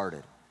actually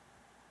started?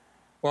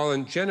 Well,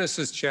 in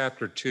Genesis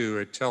chapter 2,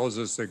 it tells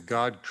us that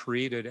God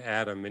created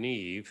Adam and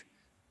Eve,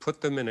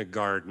 put them in a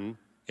garden,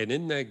 and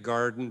in that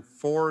garden,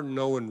 4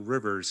 known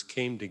rivers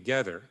came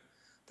together.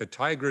 The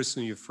Tigris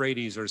and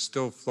Euphrates are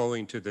still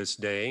flowing to this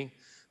day.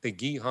 The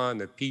Gihon,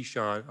 the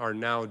Pishon are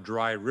now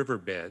dry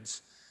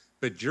riverbeds.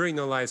 But during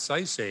the last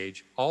ice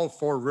age, all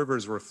 4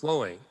 rivers were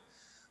flowing.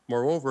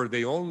 Moreover,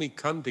 they only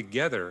come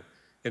together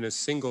in a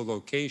single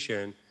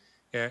location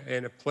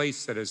in a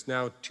place that is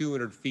now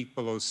 200 feet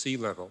below sea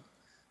level,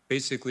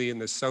 basically in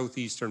the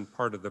southeastern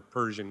part of the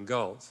Persian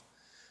Gulf.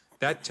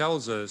 That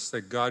tells us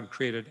that God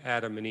created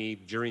Adam and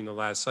Eve during the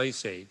last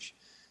ice age,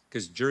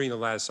 because during the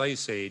last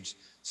ice age,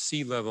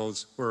 sea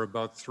levels were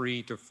about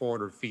 300 to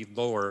 400 feet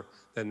lower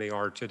than they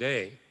are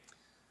today,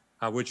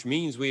 which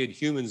means we had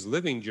humans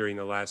living during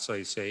the last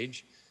ice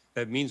age.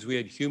 That means we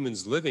had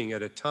humans living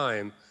at a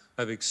time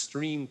of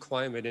extreme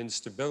climate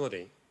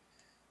instability.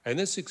 And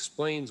this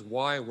explains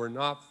why we're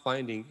not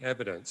finding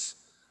evidence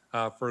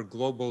for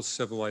global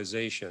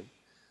civilization.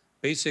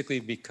 Basically,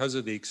 because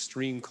of the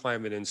extreme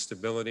climate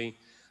instability,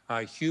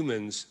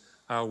 humans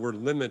were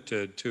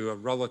limited to a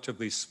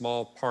relatively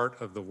small part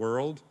of the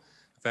world.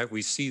 In fact,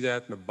 we see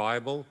that in the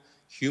Bible.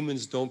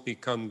 Humans don't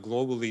become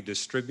globally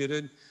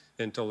distributed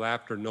until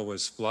after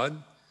Noah's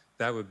flood.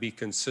 That would be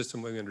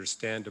consistent with what we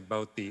understand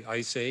about the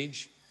Ice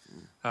Age.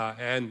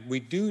 And we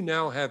do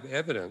now have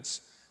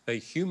evidence that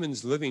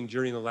humans living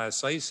during the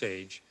last Ice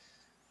Age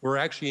were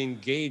actually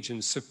engaged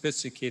in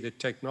sophisticated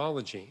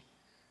technology.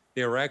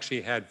 They were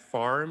actually had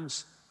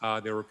farms,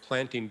 they were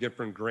planting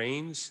different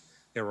grains,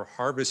 they were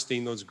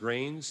harvesting those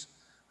grains,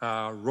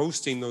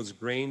 roasting those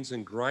grains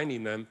and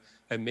grinding them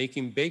and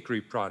making bakery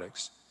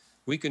products.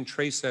 We can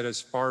trace that as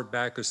far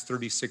back as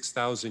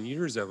 36,000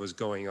 years that was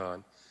going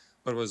on.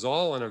 But it was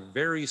all on a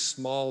very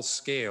small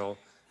scale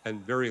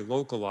and very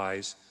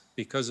localized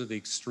because of the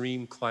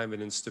extreme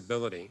climate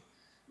instability.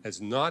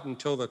 It's not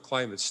until the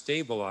climate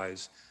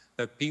stabilized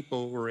that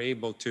people were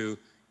able to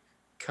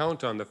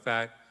count on the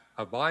fact,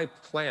 if I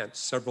plant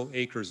several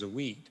acres of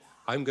wheat,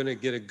 I'm going to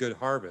get a good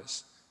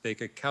harvest. They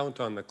could count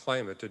on the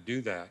climate to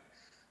do that.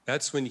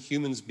 That's when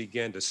humans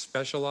began to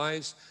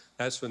specialize.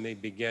 That's when they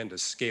began to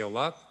scale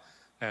up.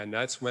 And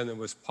that's when it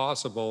was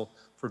possible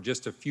for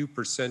just a few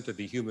 % of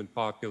the human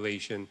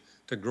population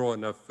to grow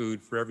enough food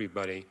for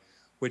everybody,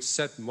 which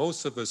set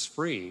most of us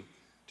free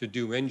to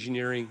do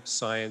engineering,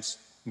 science,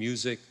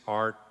 music,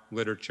 art,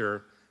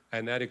 literature,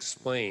 and that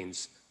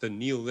explains the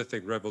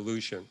Neolithic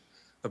Revolution,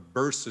 the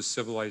burst of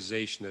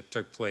civilization that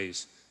took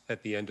place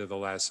at the end of the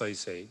last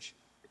ice age.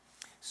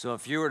 So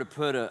if you were to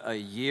put a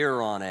year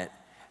on it,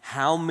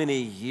 how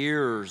many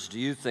years do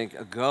you think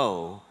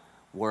ago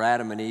were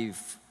Adam and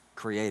Eve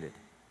created?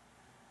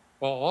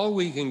 Well, all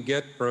we can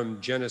get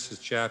from Genesis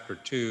chapter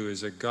 2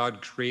 is that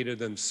God created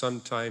them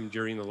sometime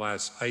during the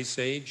last ice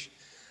age.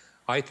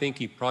 I think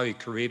he probably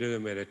created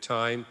them at a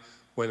time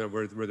when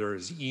where there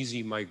was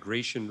easy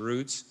migration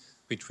routes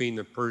between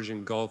the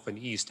Persian Gulf and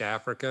East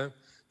Africa.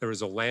 There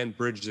was a land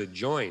bridge that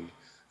joined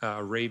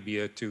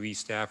Arabia to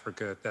East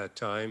Africa at that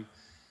time.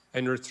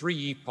 And there are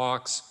three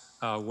epochs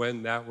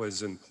when that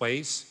was in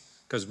place,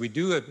 because we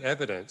do have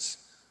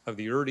evidence of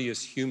the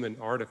earliest human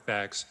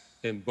artifacts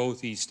in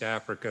both East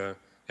Africa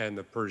and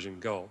the Persian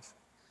Gulf.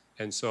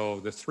 And so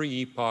the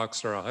three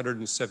epochs are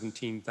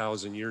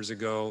 117,000 years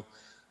ago,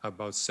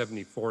 about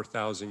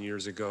 74,000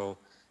 years ago,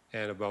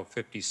 and about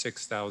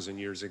 56,000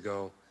 years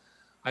ago.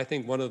 I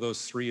think one of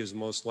those three is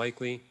most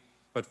likely,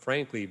 but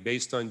frankly,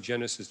 based on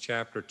Genesis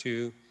chapter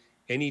 2,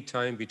 any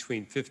time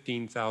between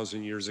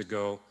 15,000 years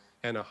ago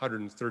and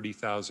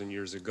 130,000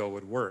 years ago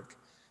would work.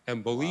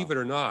 And believe it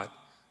or not,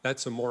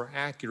 that's a more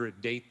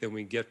accurate date than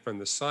we get from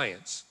the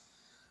science.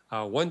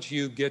 Once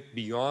you get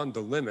beyond the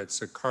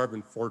limits of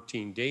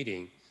carbon-14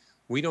 dating,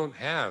 we don't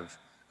have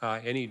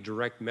any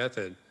direct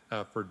method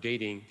for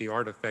dating the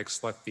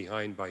artifacts left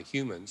behind by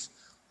humans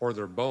or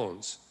their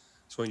bones.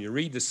 So when you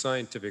read the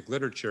scientific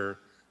literature,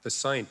 the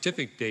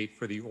scientific date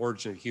for the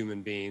origin of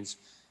human beings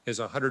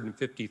is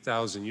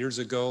 150,000 years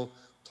ago,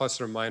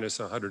 plus or minus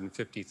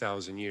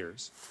 150,000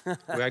 years.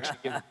 We actually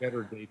get a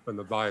better date from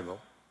the Bible.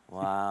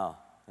 Wow,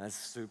 that's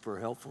super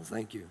helpful.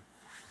 Thank you.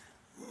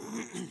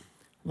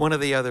 One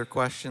of the other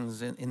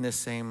questions in this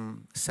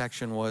same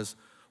section was,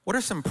 what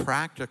are some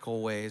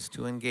practical ways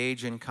to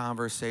engage in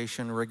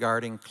conversation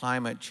regarding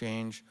climate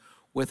change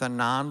with a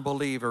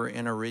non-believer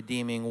in a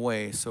redeeming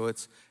way? So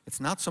it's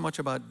not so much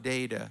about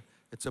data,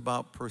 it's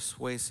about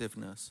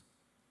persuasiveness.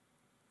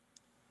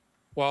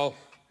 Well,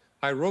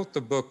 I wrote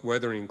the book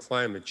Weathering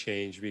Climate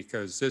Change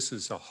because this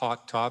is a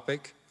hot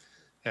topic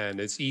and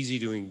it's easy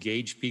to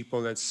engage people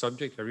in that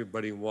subject.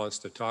 Everybody wants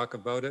to talk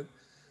about it.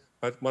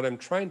 But what I'm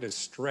trying to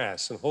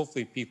stress, and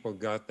hopefully people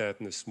got that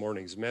in this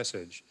morning's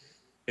message,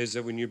 is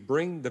that when you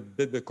bring the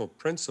biblical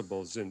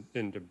principles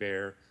into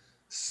bear,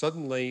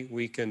 suddenly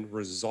we can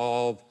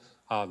resolve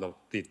the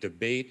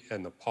debate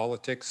and the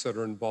politics that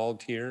are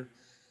involved here.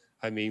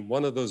 I mean,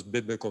 one of those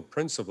biblical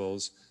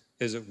principles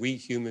is that we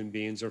human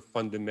beings are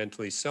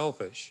fundamentally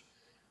selfish.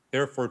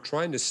 Therefore,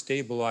 trying to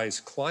stabilize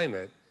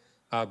climate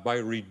by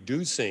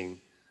reducing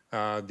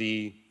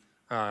the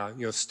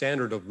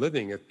standard of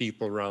living of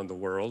people around the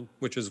world,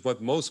 which is what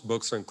most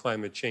books on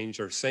climate change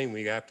are saying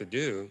we have to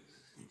do,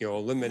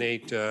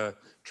 eliminate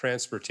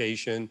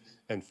transportation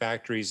and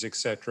factories,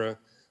 etc.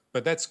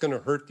 But that's going to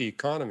hurt the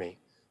economy.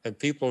 And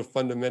people are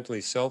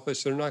fundamentally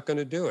selfish, they're not going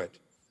to do it.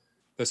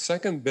 The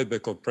second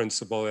biblical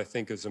principle I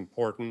think is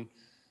important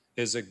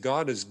is that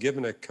God has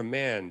given a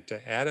command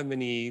to Adam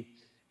and Eve,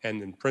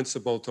 and in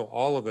principle to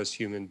all of us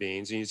human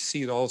beings, and you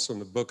see it also in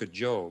the book of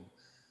Job.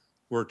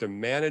 We're to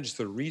manage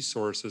the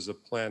resources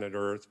of planet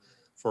Earth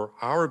for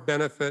our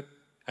benefit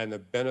and the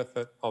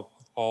benefit of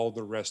all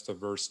the rest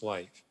of Earth's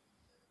life.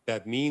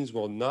 That means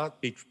we'll not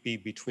be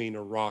between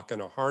a rock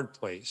and a hard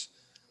place,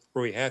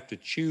 where we have to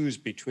choose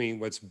between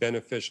what's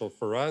beneficial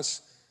for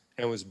us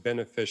and what's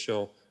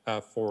beneficial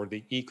for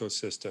the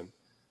ecosystem.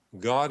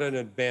 God in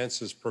advance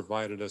has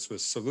provided us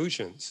with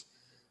solutions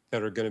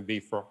that are going to be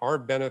for our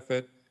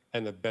benefit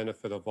and the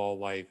benefit of all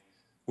life.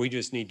 We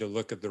just need to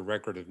look at the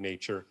record of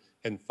nature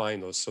and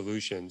find those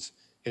solutions.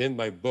 And in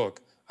my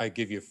book, I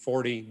give you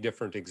 40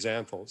 different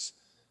examples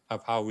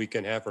of how we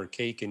can have our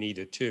cake and eat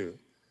it too.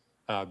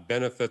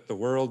 Benefit the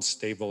world,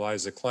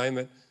 stabilize the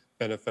climate,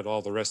 benefit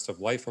all the rest of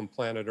life on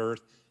planet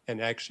Earth,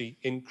 and actually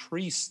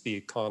increase the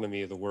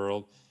economy of the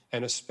world,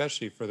 and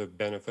especially for the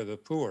benefit of the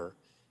poor.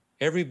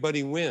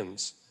 Everybody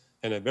wins,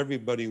 and if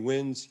everybody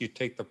wins, you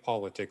take the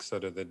politics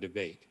out of the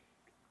debate.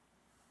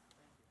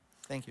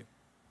 Thank you.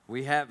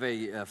 We have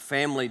a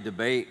family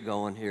debate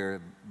going here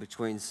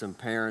between some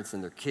parents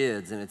and their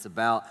kids, and it's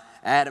about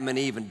Adam and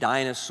Eve and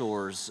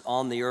dinosaurs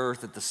on the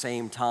earth at the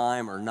same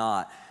time or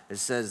not. It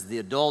says the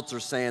adults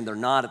are saying they're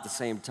not at the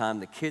same time.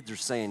 The kids are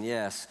saying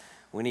yes.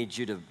 We need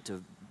you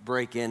to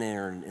break in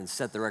here and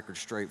set the record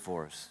straight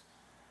for us.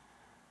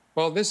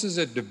 Well, this is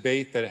a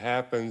debate that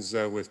happens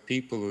with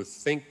people who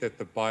think that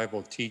the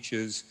Bible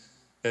teaches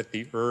that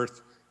the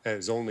earth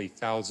is only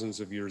thousands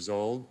of years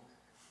old.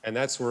 And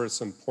that's where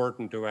it's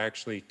important to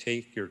actually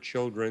take your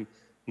children,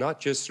 not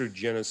just through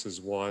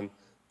Genesis 1,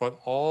 but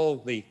all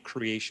the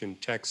creation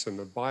texts in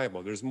the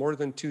Bible. There's more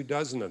than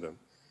 24 of them.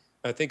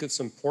 I think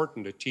it's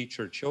important to teach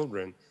our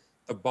children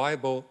the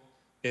Bible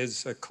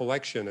is a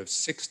collection of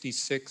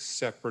 66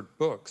 separate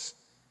books.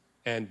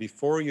 And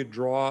before you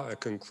draw a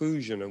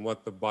conclusion on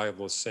what the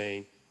Bible is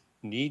saying,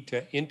 you need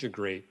to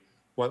integrate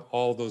what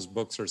all those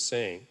books are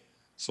saying.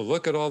 So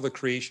look at all the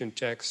creation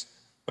texts,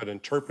 but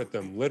interpret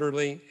them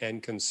literally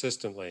and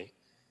consistently.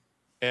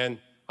 And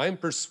I'm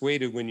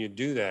persuaded when you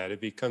do that, it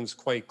becomes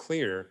quite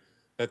clear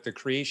that the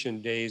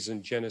creation days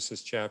in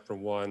Genesis chapter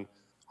 1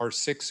 are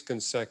 6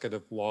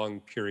 consecutive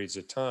long periods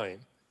of time.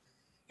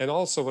 And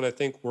also what I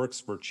think works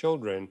for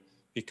children,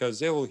 because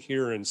they will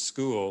hear in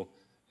school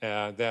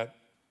that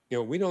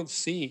we don't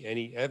see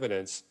any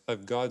evidence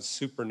of God's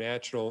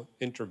supernatural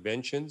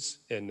interventions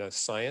in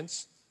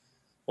science.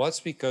 Well, that's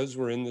because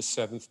we're in the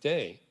seventh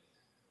day.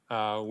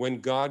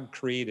 When God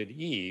created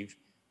Eve,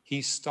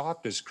 he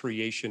stopped his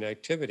creation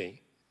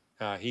activity.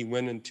 He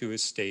went into a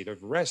state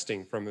of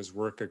resting from his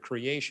work of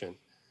creation.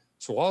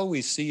 So all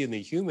we see in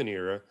the human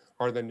era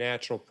are the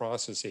natural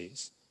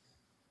processes.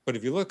 But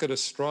if you look at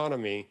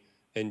astronomy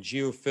and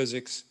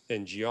geophysics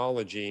and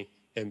geology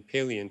and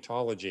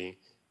paleontology,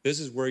 this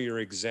is where you're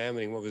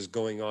examining what was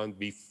going on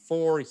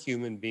before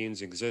human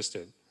beings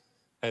existed.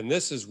 And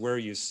this is where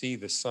you see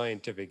the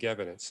scientific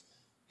evidence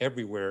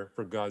everywhere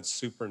for God's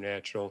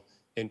supernatural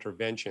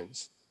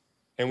interventions.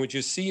 And what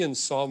you see in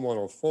Psalm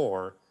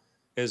 104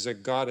 is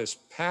that God has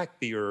packed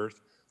the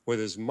earth with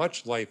as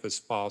much life as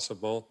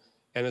possible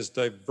and as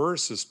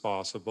diverse as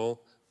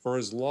possible for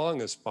as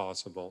long as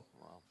possible.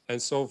 Wow.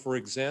 And so, for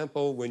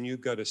example, when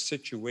you've got a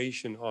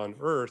situation on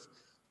earth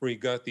where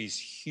you've got these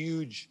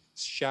huge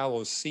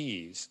shallow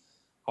seas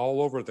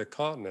all over the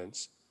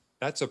continents,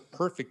 that's a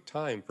perfect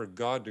time for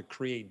God to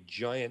create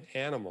giant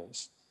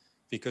animals,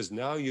 because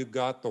now you've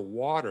got the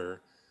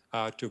water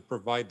to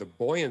provide the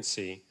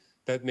buoyancy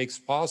that makes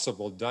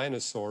possible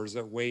dinosaurs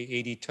that weigh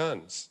 80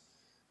 tons.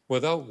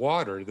 Without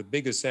water, the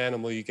biggest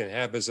animal you can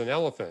have is an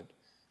elephant.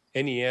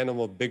 Any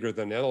animal bigger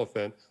than an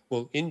elephant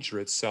will injure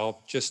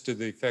itself just to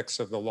the effects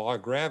of the law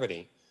of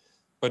gravity.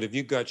 But if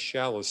you've got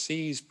shallow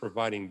seas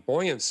providing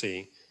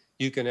buoyancy,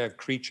 you can have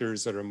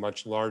creatures that are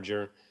much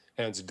larger.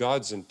 And it's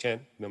God's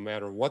intent, no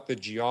matter what the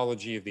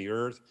geology of the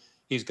earth,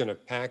 he's going to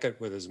pack it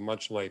with as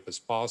much life as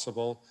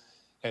possible.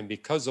 And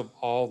because of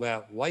all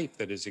that life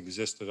that has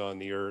existed on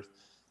the earth,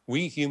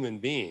 we human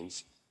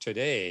beings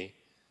today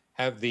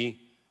have the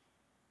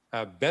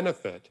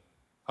benefit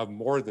of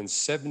more than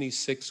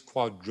 76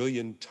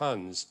 quadrillion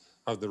tons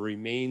of the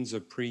remains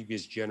of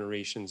previous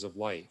generations of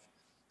life.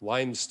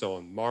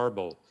 Limestone,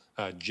 marble,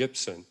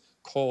 gypsum,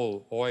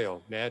 coal,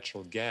 oil,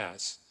 natural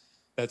gas.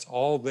 That's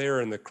all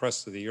there in the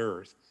crust of the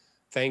earth,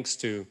 thanks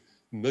to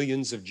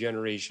millions of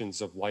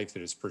generations of life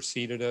that has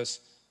preceded us,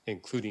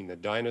 including the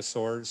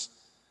dinosaurs.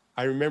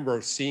 I remember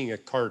seeing a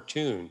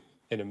cartoon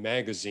in a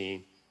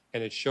magazine,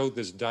 and it showed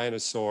this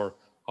dinosaur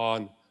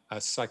on a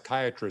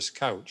psychiatrist's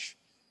couch.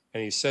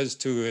 And he says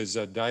to his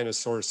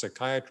dinosaur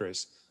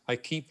psychiatrist, I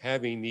keep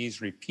having these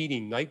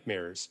repeating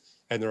nightmares,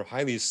 and they're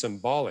highly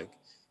symbolic.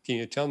 Can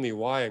you tell me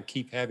why I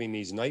keep having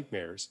these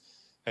nightmares?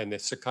 And the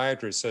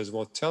psychiatrist says,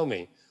 well, tell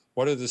me,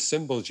 what are the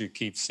symbols you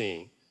keep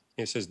seeing? And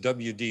he says,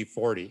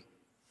 WD-40.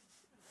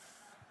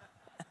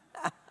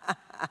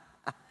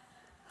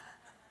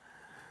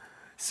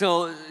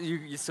 So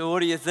what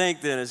do you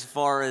think then, as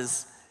far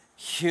as,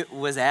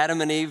 was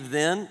Adam and Eve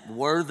then?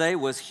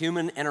 Was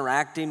human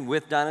interacting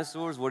with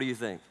dinosaurs? What do you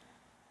think?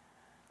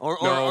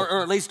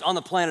 Or at least on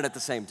the planet at the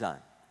same time?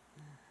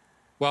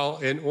 Well,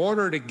 in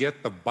order to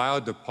get the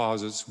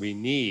biodeposits we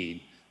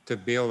need to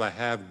be able to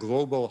have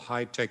global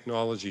high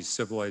technology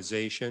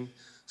civilization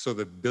so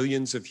that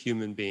billions of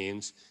human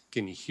beings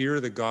can hear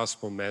the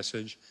gospel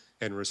message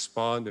and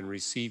respond and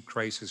receive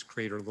Christ as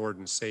Creator, Lord,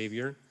 and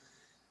Savior,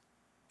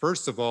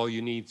 first of all,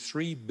 you need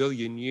 3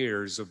 billion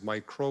years of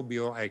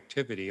microbial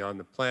activity on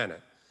the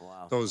planet.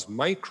 Wow. Those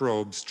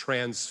microbes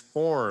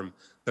transform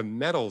the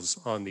metals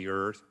on the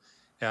earth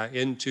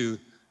into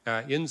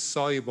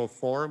insoluble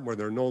form where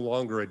they're no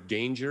longer a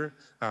danger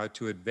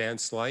to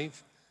advanced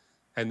life.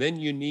 And then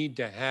you need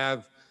to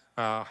have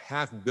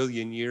 500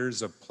 million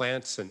years of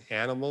plants and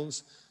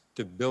animals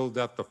to build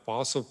up the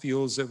fossil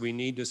fuels that we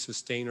need to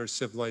sustain our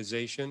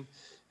civilization,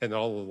 and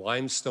all the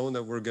limestone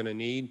that we're going to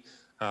need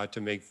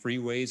to make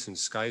freeways and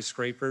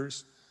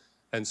skyscrapers.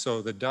 And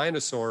so the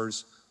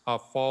dinosaurs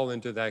fall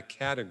into that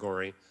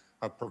category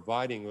of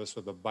providing us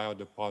with the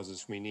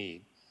biodeposits we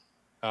need.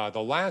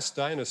 The last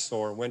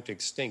dinosaur went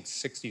extinct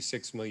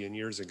 66 million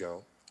years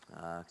ago.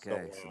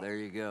 Okay, so there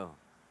you go.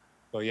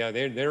 So yeah,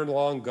 they're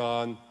long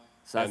gone.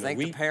 So I think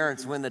the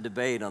parents win the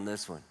debate on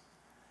this one.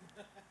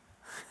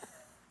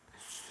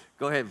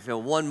 Go ahead,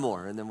 Phil, one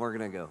more, and then we're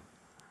going to go.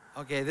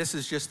 Okay, this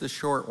is just a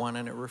short one,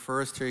 and it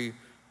refers to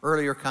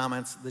earlier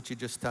comments that you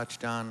just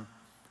touched on,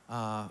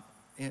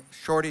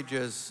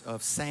 shortages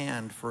of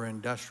sand for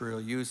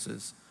industrial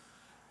uses.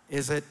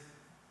 Is it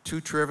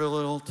too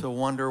trivial to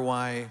wonder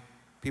why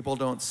people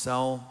don't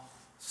sell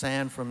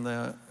sand from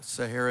the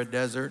Sahara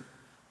Desert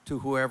to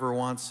whoever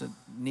wants it,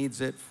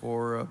 needs it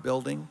for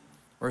building?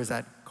 Or is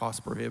that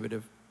cost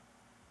prohibitive?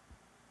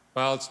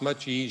 Well, it's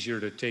much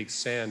easier to take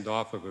sand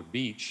off of a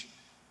beach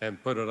and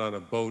put it on a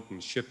boat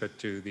and ship it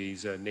to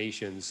these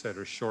nations that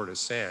are short of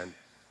sand.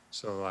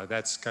 So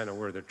that's kind of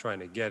where they're trying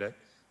to get it.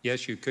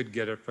 Yes, you could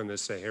get it from the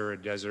Sahara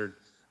Desert,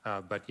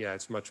 but yeah,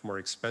 it's much more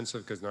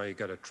expensive because now you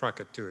got to truck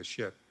it to a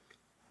ship.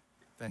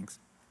 Thanks.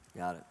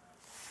 Got it.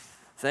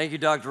 Thank you,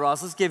 Dr.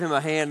 Ross. Let's give him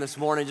a hand this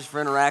morning just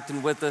for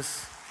interacting with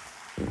us.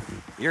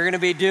 You're going to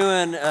be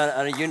doing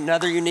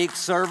another unique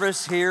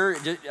service here,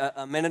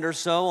 a minute or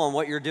so on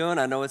what you're doing.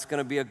 I know it's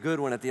going to be a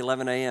good one at the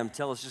 11 a.m.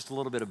 Tell us just a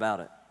little bit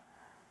about it.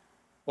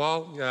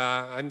 Well,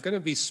 I'm going to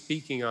be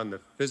speaking on the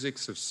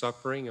physics of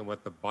suffering and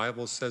what the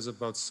Bible says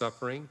about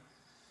suffering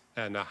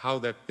and how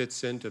that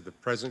fits into the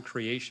present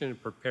creation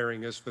and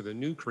preparing us for the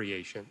new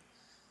creation.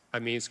 I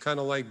mean, it's kind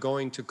of like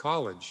going to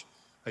college.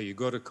 You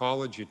go to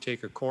college, you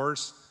take a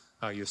course,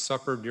 you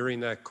suffer during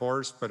that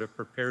course, but it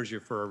prepares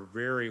you for a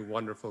very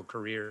wonderful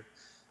career.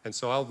 And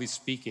so I'll be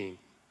speaking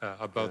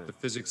about the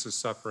physics of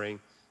suffering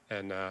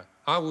and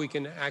how we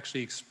can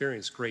actually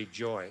experience great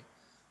joy.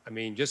 I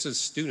mean, just as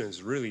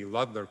students really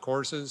love their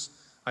courses,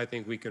 I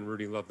think we can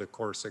really love the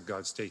course that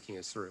God's taking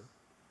us through.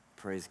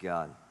 Praise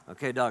God.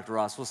 Okay, Dr.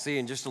 Ross, we'll see you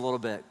in just a little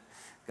bit.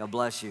 God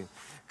bless you.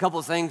 A couple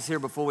of things here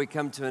before we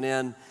come to an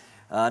end.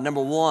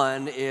 Number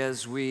one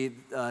is we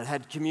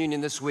had communion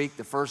this week,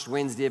 the first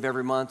Wednesday of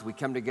every month. We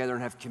come together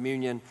and have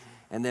communion,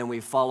 and then we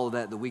follow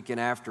that the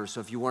weekend after.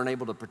 So if you weren't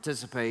able to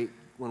participate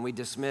when we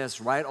dismiss,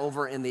 right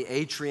over in the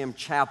atrium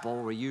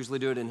chapel, we usually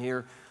do it in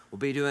here, we'll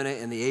be doing it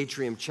in the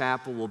atrium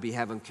chapel. We'll be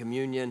having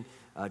communion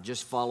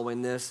just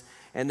following this.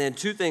 And then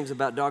two things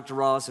about Dr.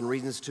 Ross and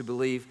reasons to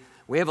believe.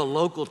 We have a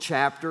local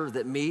chapter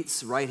that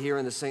meets right here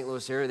in the St.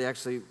 Louis area. They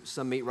actually,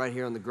 some meet right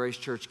here on the Grace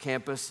Church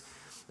campus.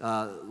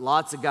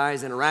 Lots of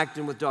guys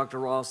interacting with Dr.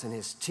 Ross and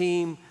his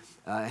team,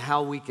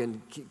 how we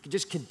can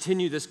just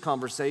continue this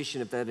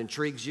conversation if that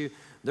intrigues you.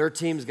 Their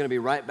team is going to be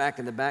right back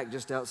in the back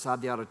just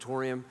outside the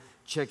auditorium.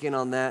 Check in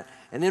on that.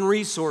 And then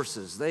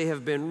resources. They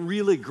have been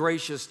really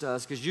gracious to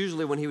us because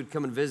usually when he would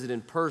come and visit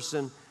in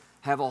person,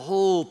 have a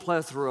whole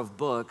plethora of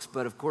books,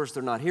 but of course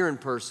they're not here in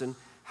person.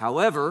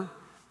 However,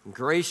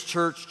 Grace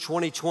Church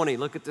 2020,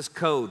 look at this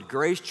code.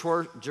 Grace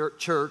Church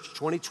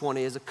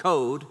 2020 is a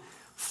code,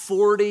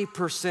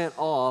 40%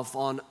 off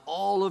on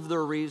all of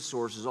their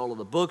resources, all of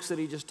the books that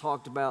he just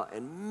talked about,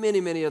 and many,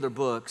 many other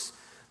books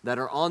that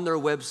are on their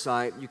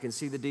website. You can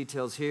see the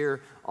details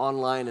here,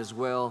 online as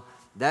well.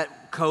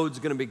 That code's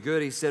gonna be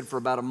good, he said, for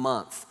about a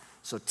month.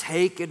 So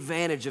take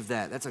advantage of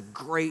that. That's a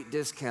great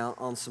discount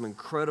on some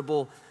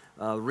incredible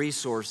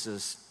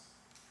resources.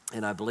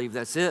 And I believe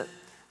that's it.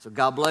 So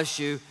God bless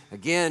you.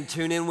 Again,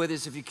 tune in with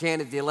us if you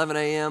can at the 11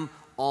 a.m.,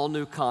 all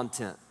new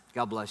content.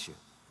 God bless you.